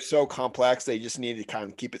story was so complex, they just needed to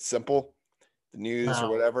kind of keep it simple, the news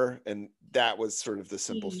or whatever. And that was sort of the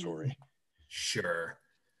simple story. Sure.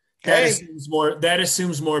 Okay. That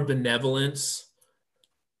assumes more benevolence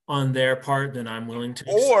on their part than I'm willing to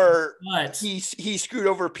accept. Or he screwed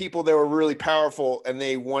over people that were really powerful and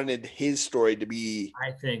they wanted his story to be.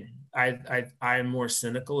 I think I'm more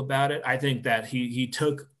cynical about it. I think that he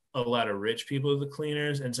took a lot of rich people to the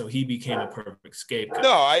cleaners, and so he became a perfect scapegoat.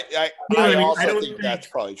 No, I also think that's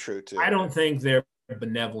probably true too. I don't think they're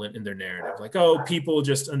benevolent in their narrative. Like, oh, people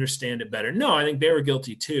just understand it better. No, I think they were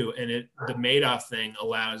guilty too. And the Madoff thing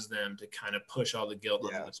allows them to kind of push all the guilt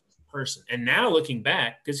on this person. And now looking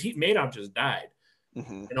back, because Madoff just died,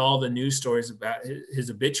 and all the news stories about his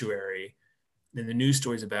obituary and the news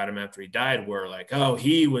stories about him after he died were like, oh,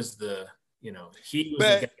 he was the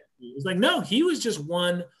guy. It was like, no, he was just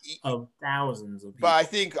one of thousands of people. But I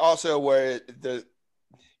think also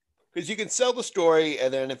because you can sell the story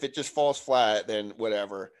and then if it just falls flat, then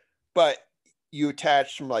whatever. But you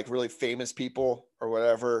attach some like really famous people or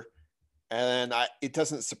whatever, And it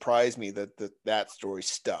doesn't surprise me that story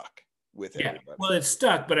stuck with everybody. Well, it's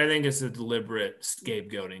stuck, but I think it's a deliberate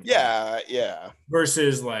scapegoating. Yeah.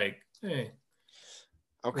 Versus like, hey.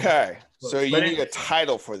 Okay. So you But need a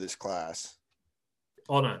title for this class.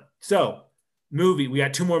 Hold on. So, movie. We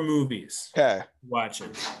got 2 more movies. Okay.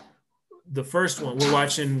 Watching. The first one, we're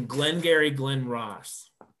watching Glengarry Glen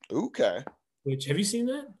Ross. Okay. Which, have you seen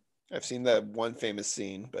that? I've seen that one famous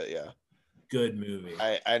scene, but yeah. Good movie.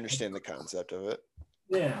 I understand the concept of it.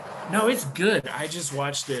 Yeah. No, it's good. I just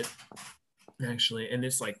watched it actually, and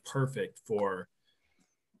it's like perfect for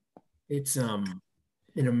it's an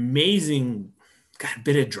amazing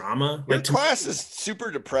bit of drama. Your class is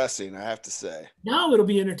super depressing, I have to say. No, it'll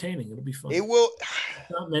be entertaining. It'll be fun. It will.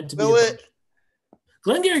 It's not meant to be.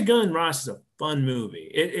 Glengarry Glen Ross is a fun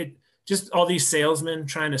movie. It just all these salesmen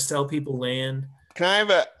trying to sell people land. Can I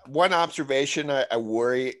have one observation? I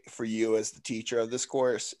worry for you as the teacher of this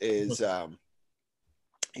course is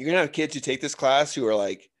you're gonna have kids who take this class who are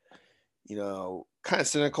like, kind of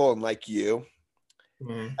cynical and like you.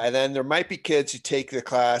 Mm-hmm. And then there might be kids who take the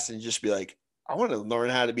class and just be like, I want to learn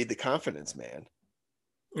how to be the confidence man.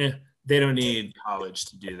 Yeah, they don't need college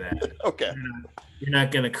to do that. Okay. You're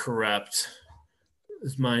not going to corrupt.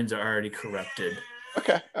 His minds are already corrupted.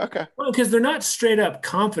 Okay. Well, because they're not straight up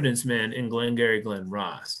confidence men in Glengarry Glen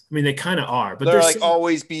Ross. I mean, they kind of are, but they're like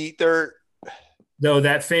always be there. Though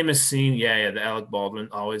that famous scene, the Alec Baldwin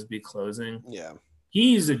always be closing. Yeah.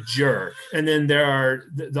 He's a jerk. And then there are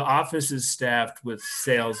the office is staffed with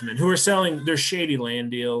salesmen who are selling their shady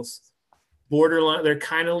land deals. Borderline, they're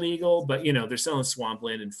kind of legal, but they're selling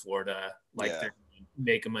swampland in Florida. They're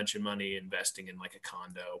make a bunch of money investing in like a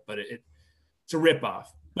condo, but it's a ripoff.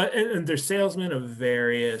 But and they're salesmen of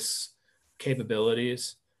various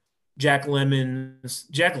capabilities. Jack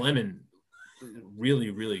Lemmon, really,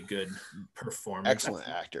 really good performance. Excellent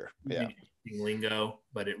actor. Yeah. Lingo,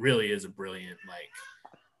 but it really is a brilliant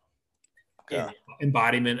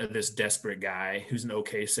embodiment of this desperate guy who's an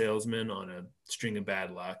okay salesman on a string of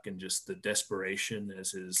bad luck, and just the desperation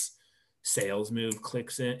as his sales move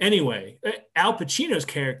clicks in. Anyway, Al Pacino's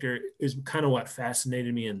character is kind of what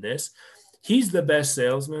fascinated me in this. He's the best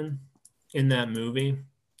salesman in that movie.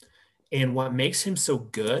 And what makes him so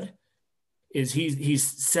good is he's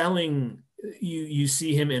selling, you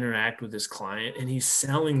see him interact with his client, and he's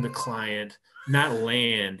selling the client not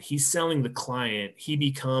land. He's selling the client. He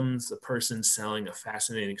becomes a person selling a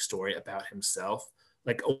fascinating story about himself,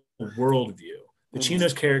 like a worldview.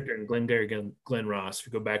 Pacino's character in Glengarry Glen Ross, if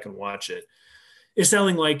you go back and watch it, is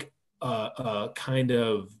selling like a kind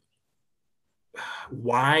of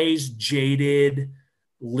wise, jaded,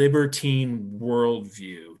 libertine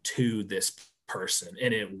worldview to this person,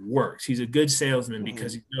 and it works. He's a good salesman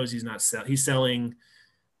because he knows he's not he's selling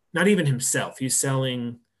not even himself. He's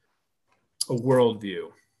selling a worldview.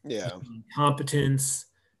 Yeah. Competence.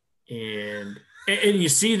 And you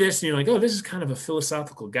see this and you're like, oh, this is kind of a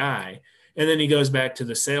philosophical guy. And then he goes back to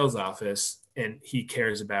the sales office and he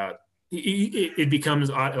cares about, it becomes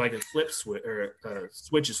like a flip switch, or a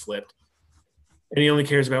switch is flipped. And he only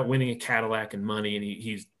cares about winning a Cadillac and money.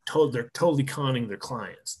 And they're totally conning their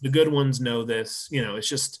clients. The good ones know this, it's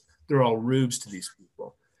just, they're all rubes to these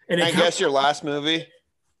people. And I guess your last movie.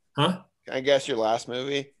 Huh? I guess your last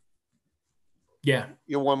movie. Yeah.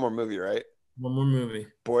 You have one more movie, right? One more movie.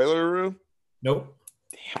 Boiler Room? Nope.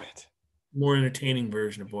 Damn it. More entertaining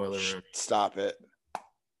version of Boiler Room. Stop it.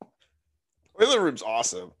 Boiler Room's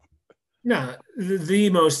awesome. No, the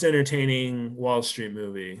most entertaining Wall Street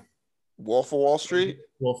movie. Wolf of Wall Street?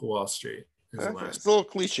 Wolf of Wall Street. It's a little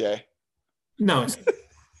cliche. No, it's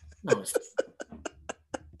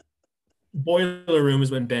Boiler Room is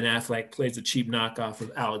when Ben Affleck plays a cheap knockoff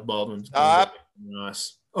of Alec Baldwin's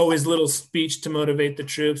Ross. Oh, his little speech to motivate the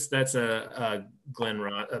troops. That's a Glenn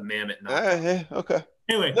Ross, a Mamet knockoff. Okay.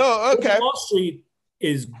 Anyway, Wall Street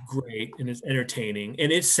is great and it's entertaining,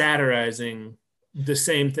 and it's satirizing the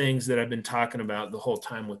same things that I've been talking about the whole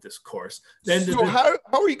time with this course. Then how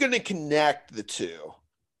are you going to connect the two?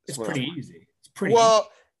 It's pretty easy. It's pretty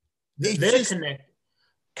easy. They're connected.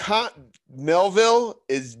 Melville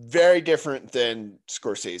is very different than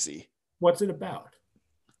Scorsese. What's it about?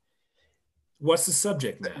 What's the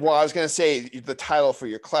subject matter? Well, I was going to say the title for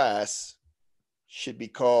your class should be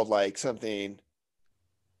called like something,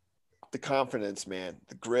 The Confidence Man,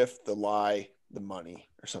 The Grift, The Lie, The Money,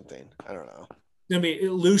 or something. I don't know. I mean,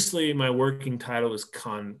 loosely, my working title is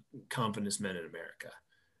Confidence Men in America,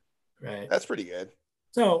 right? That's pretty good.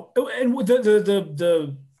 So, and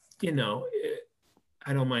the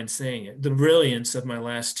I don't mind saying it, the brilliance of my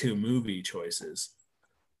last 2 movie choices.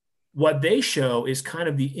 What they show is kind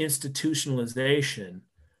of the institutionalization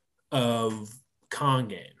of con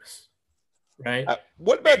games, right?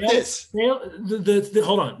 What about this?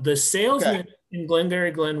 Hold on. The salesmen Okay. in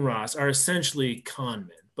Glengarry Glen Ross are essentially con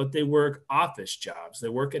men, but they work office jobs. They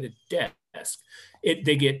work at a desk.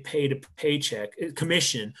 They get paid a paycheck, a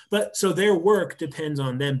commission, but so their work depends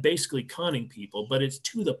on them basically conning people. But it's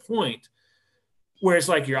to the point where it's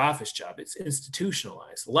like your office job. It's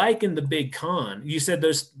institutionalized, like in the big con. You said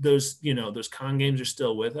those con games are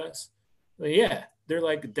still with us. Well, yeah, they're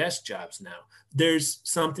like desk jobs now. There's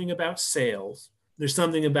something about sales. There's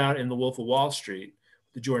something about in the Wolf of Wall Street,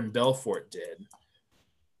 the Jordan Belfort did.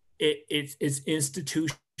 It's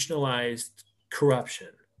institutionalized corruption,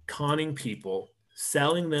 conning people,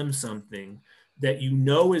 selling them something that you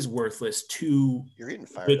know is worthless to You're getting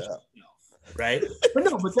fired up. right? But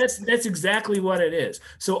no, but that's exactly what it is.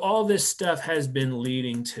 So all this stuff has been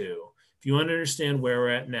leading to, if you want to understand where we're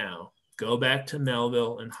at now, go back to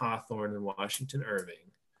Melville and Hawthorne and Washington Irving.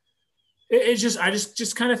 It's just, I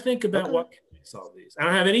just kind of think about what connects all these. I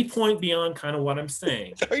don't have any point beyond kind of what I'm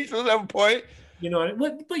saying. Are you supposed to have a point? You know,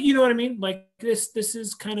 but you know what I mean? Like this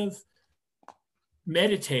is kind of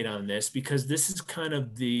meditate on this, because this is kind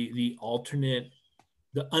of the alternate,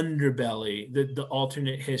 the underbelly, the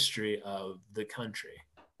alternate history of the country.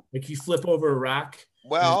 Like you flip over a rock,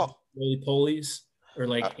 Well, roly polies or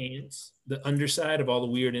like ants, the underside of all the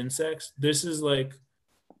weird insects. This is like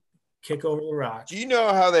kick over the rock. do you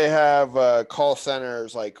know how they have call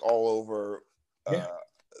centers like all over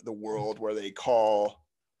the world where they call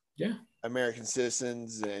American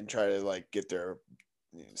citizens and try to like get their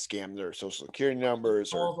scam their social security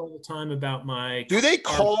numbers? Or All the time about my. do they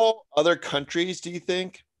call other countries? Do you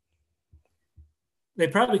think? They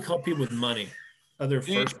probably call people with money. Do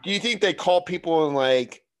you think they call people in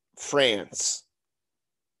like France?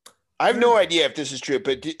 I have no idea if this is true,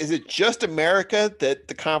 but is it just America that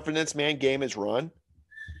the Confidence Man game is run?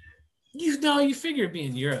 You figure it'd be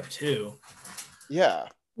in Europe too. Yeah.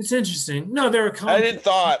 It's interesting. No, there are. I didn't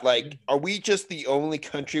thought like, are we just the only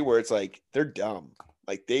country where it's like they're dumb?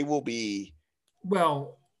 Like they will be.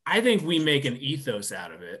 Well, I think we make an ethos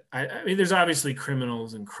out of it. I mean, there's obviously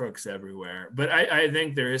criminals and crooks everywhere, but I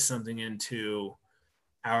think there is something into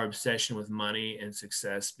our obsession with money and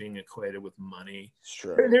success being equated with money.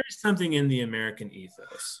 Sure. There is something in the American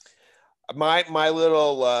ethos. My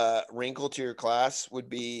little wrinkle to your class would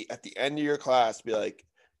be at the end of your class, be like,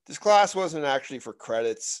 this class wasn't actually for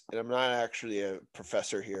credits, and I'm not actually a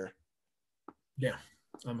professor here. Yeah,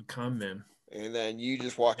 I'm a con man. And then you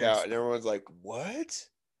just walk out, and everyone's like, what?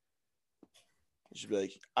 You should be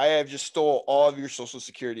like, I have just stole all of your social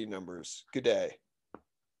security numbers. Good day.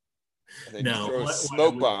 And then you throw a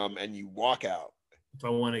smoke bomb and you walk out. If I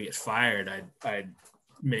want to get fired, I'd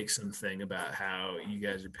make something about how you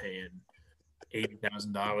guys are paying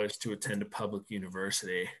 $80,000 to attend a public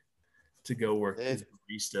university to go work as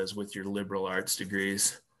baristas with your liberal arts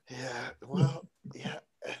degrees. Yeah, well, yeah,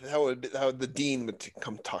 that would the dean would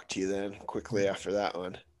come talk to you then quickly after that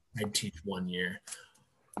one. I'd teach 1 year.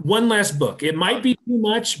 One last book. It might be too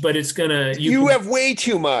much, but it's gonna. You have way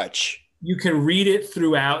too much. You can read it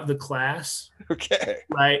throughout the class. Okay.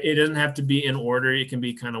 Right. It doesn't have to be in order. It can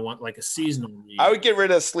be kind of like a seasonal read. I would get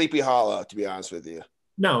rid of Sleepy Hollow, to be honest with you.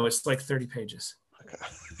 No, it's like 30 pages. Okay.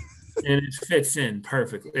 And it fits in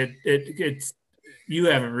perfectly. It's you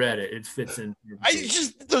haven't read it. It fits in.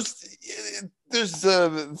 There's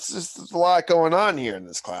just a lot going on here in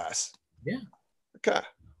this class. Yeah. Okay.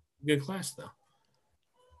 Good class though.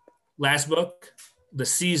 Last book, the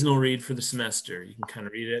seasonal read for the semester. You can kind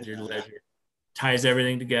of read it at your leisure. Ties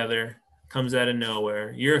everything together. Comes out of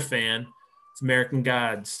nowhere. You're a fan. It's American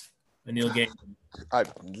Gods by Neil Gaiman. I'm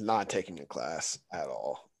not taking your class at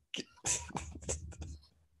all.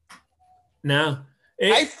 No.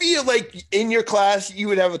 I feel like in your class you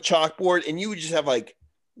would have a chalkboard and you would just have like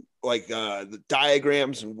the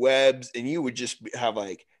diagrams and webs, and you would just have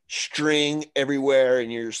like string everywhere,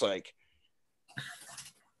 and you're just like,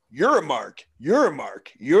 you're a mark, you're a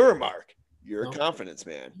mark, you're a mark. You're a confidence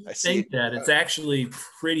man. I think that it's actually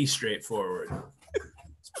pretty straightforward.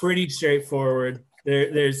 It's pretty straightforward.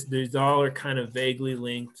 There's all are kind of vaguely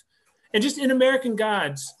linked, and just in American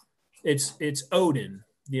Gods, it's Odin,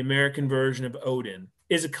 the American version of Odin,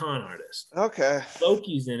 is a con artist. Okay.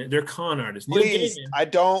 Loki's in it. They're con artists. Please, I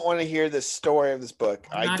don't want to hear the story of this book.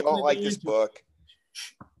 I don't like this book.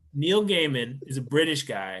 Neil Gaiman is a British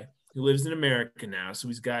guy who lives in America now, so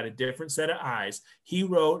he's got a different set of eyes. He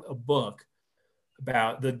wrote a book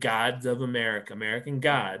about the gods of America, American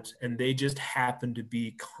gods, and they just happen to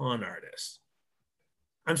be con artists.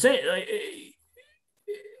 I'm saying, like,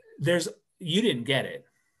 you didn't get it.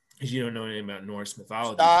 because you don't know anything about Norse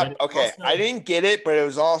mythology. Stop. But Okay, also, I didn't get it, but it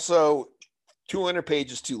was also 200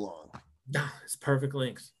 pages too long. no, it's perfect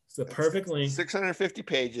length. It's the perfect length. 650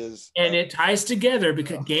 pages. And it ties together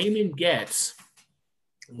because Gaiman gets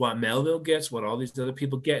what Melville gets, what all these other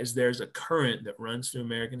people get is there's a current that runs through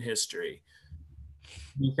American history.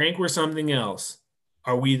 We think we're something else.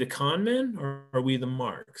 Are we the con men or are we the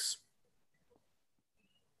marks?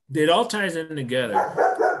 It all ties in together.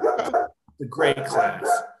 It's a great class.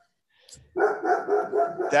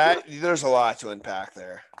 There's a lot to unpack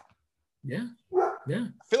there. Yeah. I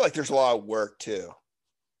feel like there's a lot of work too.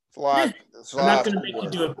 It's a lot. Yeah. I'm not going to make you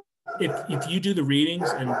do it. If you do the readings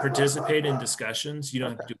and participate in discussions, you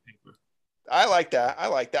don't have to do paper. I like that.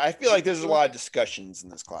 I feel like there's a lot of discussions in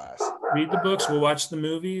this class. Read the books, we'll watch the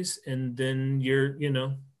movies, and then your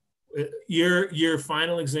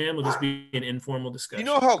final exam will just be an informal discussion.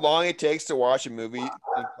 You know how long it takes to watch a movie in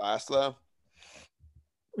class, though?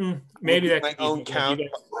 Maybe that's my own count.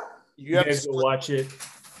 You guys go watch it.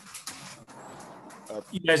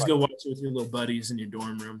 You guys go watch it with your little buddies in your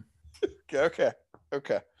dorm room. Okay.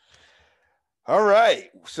 All right.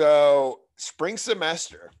 So spring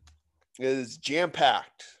semester is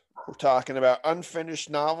jam-packed. We're talking about unfinished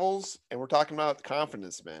novels, and we're talking about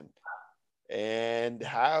Confidence Men and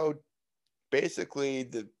how basically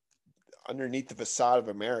underneath the facade of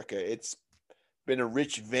America, it's been a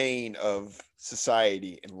rich vein of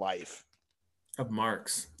society and life. Of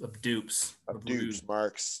marks, of dupes. Of dupes,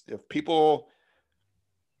 marks. Of people,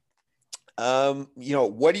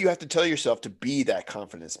 what do you have to tell yourself to be that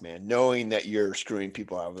confidence man, knowing that you're screwing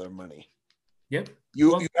people out of their money? Yep.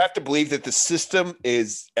 You have to believe that the system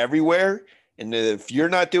is everywhere, and that if you're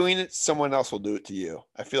not doing it, someone else will do it to you.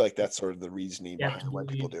 I feel like that's sort of the reasoning behind why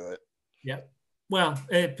people do it. Yep. Well,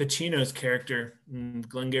 Pacino's character,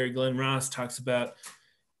 Glenn Ross, talks about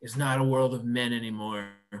it's not a world of men anymore.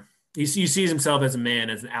 He sees himself as a man,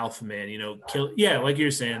 as an alpha man, like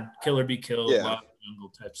you're saying, kill or be killed, wild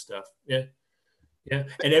jungle type stuff. Yeah. Yeah.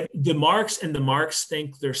 And the marks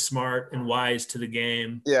think they're smart and wise to the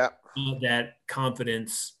game. Yeah. That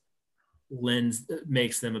confidence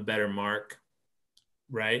makes them a better mark.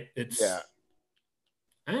 Right. It's a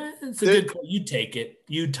good call. You'd take it.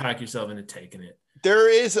 You'd talk yourself into taking it. There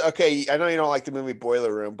is, okay, I know you don't like the movie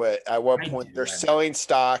Boiler Room, but at one point they're selling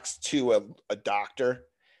stocks to a doctor.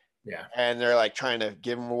 Yeah. And they're like trying to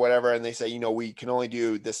give him whatever. And they say, we can only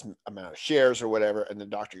do this amount of shares or whatever. And the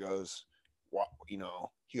doctor goes, what? He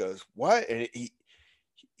goes, what? And he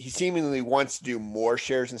seemingly wants to do more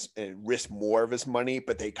shares and risk more of his money,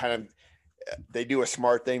 but they do a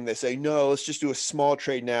smart thing. They say, no, let's just do a small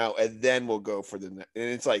trade now. And then we'll go for and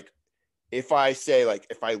it's like, if I say, like,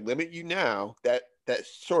 if I limit you now, that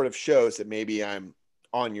sort of shows that maybe I'm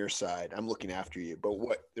on your side. I'm looking after you. But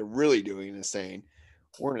what they're really doing is saying,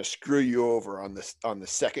 we're going to screw you over on the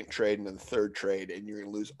second trade and the third trade, and you're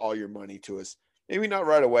going to lose all your money to us. Maybe not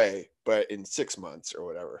right away, but in 6 months or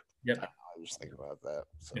whatever. Yep. I was thinking about that.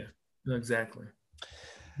 So. Yeah, exactly.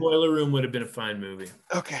 Boiler Room would have been a fine movie.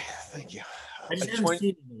 Okay, thank you. I just haven't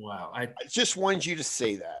seen it in a while. I just wanted you to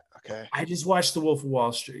say that, okay? I just watched The Wolf of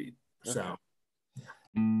Wall Street. Okay. So,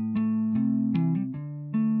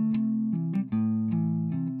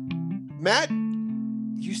 Matt,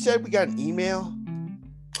 you said we got an email?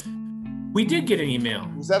 We did get an email.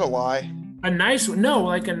 Was that a lie? A nice one. No,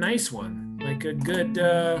 like a nice one. Like a good,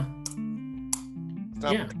 It's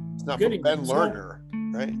not good from Ben Lerner,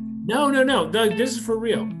 right? No. This is for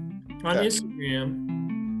real. On Instagram,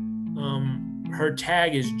 her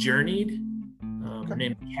tag is Journeyed. Her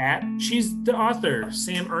name is Kat. She's the author,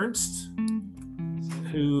 Sam Ernst,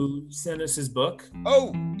 who sent us his book.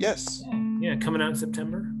 Oh, yes. Yeah, coming out in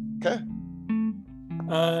September. Okay.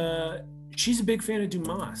 She's a big fan of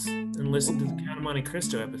Dumas and listened to the Count of Monte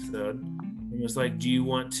Cristo episode and was like, do you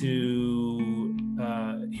want to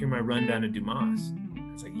hear my rundown of Dumas?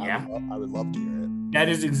 I was like, yeah. I would love to hear it. That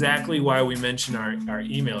is exactly why we mention our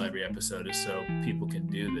email every episode, is so people can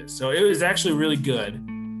do this. So it was actually really good.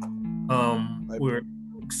 We're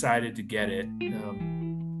excited to get it.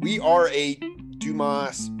 We are a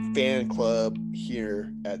Dumas fan club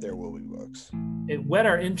here at There Will Be Books. It whet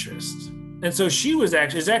our interest. And so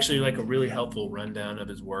it's actually like a really helpful rundown of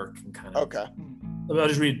his work and kind of. Okay. I'll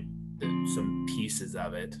just read some pieces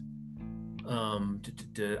of it.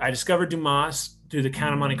 I discovered Dumas through the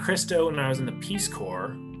Count of Monte Cristo when I was in the Peace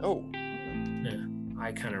Corps. Oh. Yeah,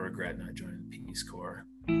 I kind of regret not joining the Peace Corps.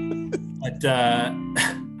 But I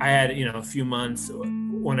had, a few months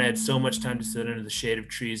when I had so much time to sit under the shade of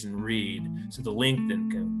trees and read. So the length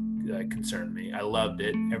didn't concern me. I loved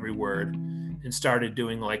it, every word. and started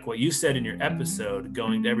doing like what you said in your episode,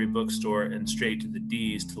 going to every bookstore and straight to the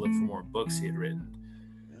D's to look for more books he had written.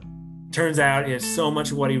 Turns out he has so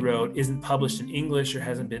much of what he wrote isn't published in English or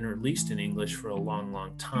hasn't been released in English for a long,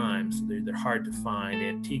 long time. So they're hard to find.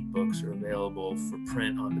 Antique books are available for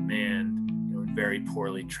print on demand, in very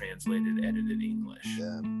poorly translated, edited English.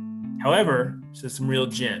 Yeah. However, there's some real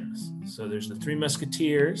gems. So there's the Three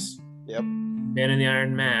Musketeers, Yep. Man in the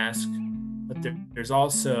Iron Mask, but there's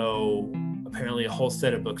also apparently a whole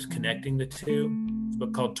set of books connecting the two. There's a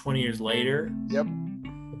book called 20 Years Later. Yep.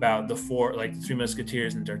 About the the Three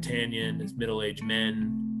Musketeers and D'Artagnan as middle-aged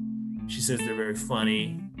men. She says they're very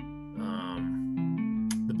funny.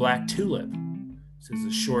 The Black Tulip. This is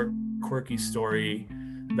a short, quirky story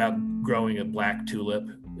about growing a black tulip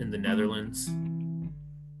in the Netherlands.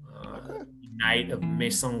 Night of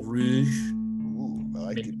Maison Rouge. Ooh, I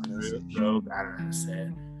like the pronunciation. Rogue, I don't know how to say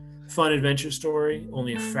it. Fun adventure story,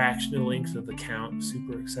 only a fraction of the length of the Count,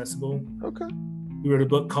 super accessible. Okay. He wrote a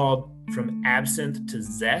book called From Absinthe to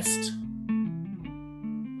Zest.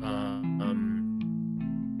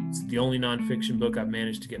 It's the only nonfiction book I've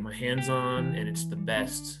managed to get my hands on, and it's the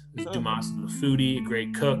best. Dumas is a foodie, a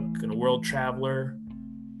great cook, and a world traveler.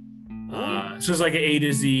 So it's like an A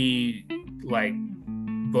to Z like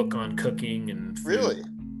book on cooking and food. Really?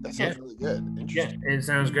 That sounds really good. Interesting. Yeah, it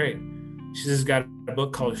sounds great. She says got a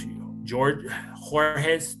book called Jorge's.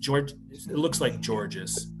 It looks like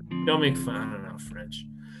George's. Don't make fun. I don't know French.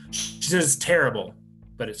 She says it's terrible,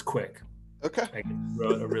 but it's quick. Okay. Like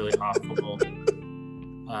wrote a really awful.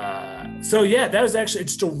 So yeah, that was actually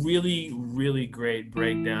it's a really, really great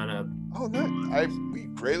breakdown of. Oh, nice. We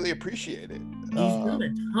greatly appreciate it. He's done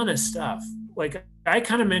a ton of stuff. Like I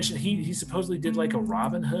kind of mentioned, he supposedly did like a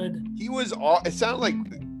Robin Hood. It sounded like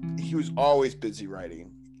he was always busy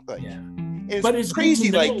writing. Like, yeah. But it's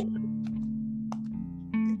crazy.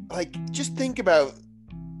 Like just think about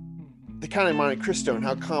the Count of Monte Cristo and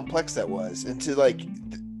how complex that was, and to like,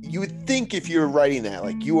 you would think if you were writing that,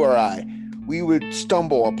 like you or I, we would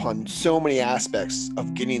stumble upon so many aspects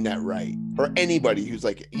of getting that right. Or anybody who's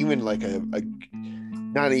like, even like a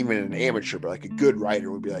not even an amateur, but like a good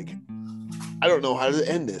writer would be like, I don't know how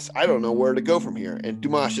to end this. I don't know where to go from here. And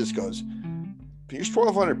Dumas just goes, here's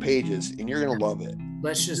 1,200 pages and you're going to love it.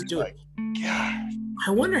 Let's just do it. God.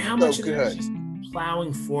 I wonder how much of that is just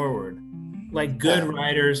plowing forward. Like good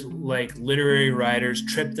writers, like literary writers,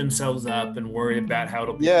 trip themselves up and worry about how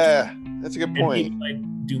it'll be. Yeah, that's a good point. And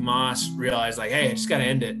like Dumas realized like, hey, I just got to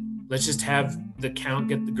end it. Let's just have the Count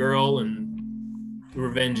get the girl and the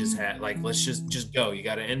revenge is had. Like, let's just go. You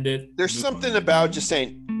got to end it. There's something about just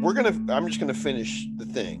saying, I'm just going to finish the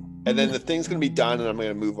thing. And then the thing's going to be done and I'm going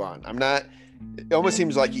to move on. It almost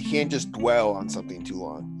seems like you can't just dwell on something too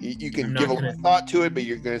long. You can give a little thought to it, but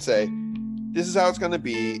you're going to say, this is how it's going to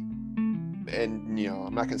be. And,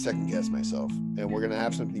 I'm not going to second guess myself. And we're going to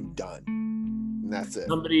have something done. And that's it.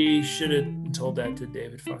 Somebody should have told that to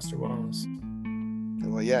David Foster Wallace.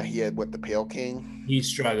 Well, yeah, he had the Pale King. He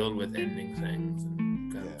struggled with ending things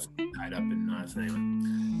and got tied up in knots. Anyway,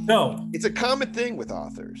 so it's a common thing with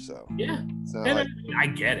authors. So yeah, and I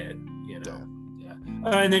get it. Yeah.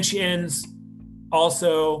 And then she ends.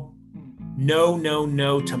 Also, no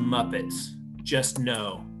to Muppets. Just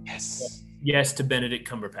no. Yes to Benedict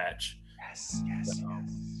Cumberbatch. Yes.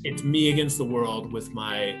 It's me against the world with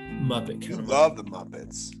my Muppet. You love the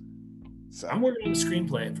Muppets. So I'm working on a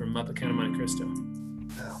screenplay for Muppet Count of Monte Cristo.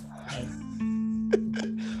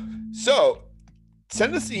 So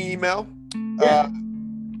send us the email.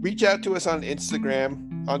 Reach out to us on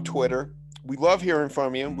Instagram, on Twitter. We love hearing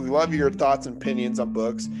from you. We love your thoughts and opinions on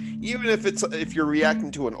books. Even if you're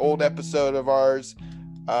reacting to an old episode of ours,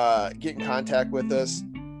 get in contact with us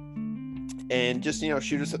and just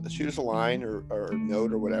shoot us a line or a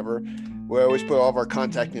note or whatever. We always put all of our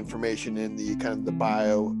contact information in the kind of the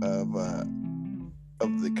bio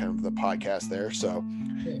of the kind of the podcast there. So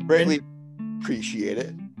greatly appreciate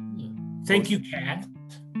it. Thank you, Kat,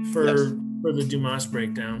 for the Dumas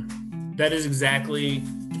breakdown. That is exactly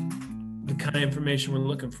the kind of information we're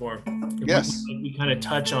looking for. Yes. We kind of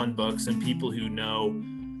touch on books and people who know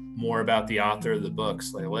more about the author of the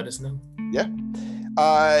books. Like, let us know. Yeah.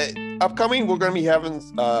 Upcoming, we're going to be having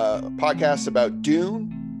podcasts about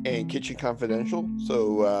Dune and Kitchen Confidential.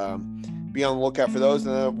 So be on the lookout for those.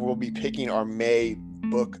 And then we'll be picking our May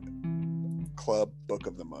book club book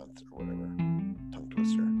of the month or whatever. Tongue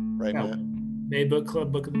twister. Right, Matt? May Book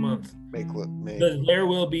Club Book of the Month. May. There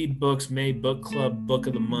Will Be Books May Book Club Book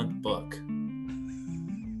of the Month book.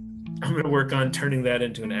 I'm going to work on turning that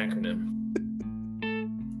into an acronym.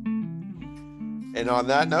 And on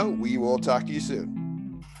that note, we will talk to you soon.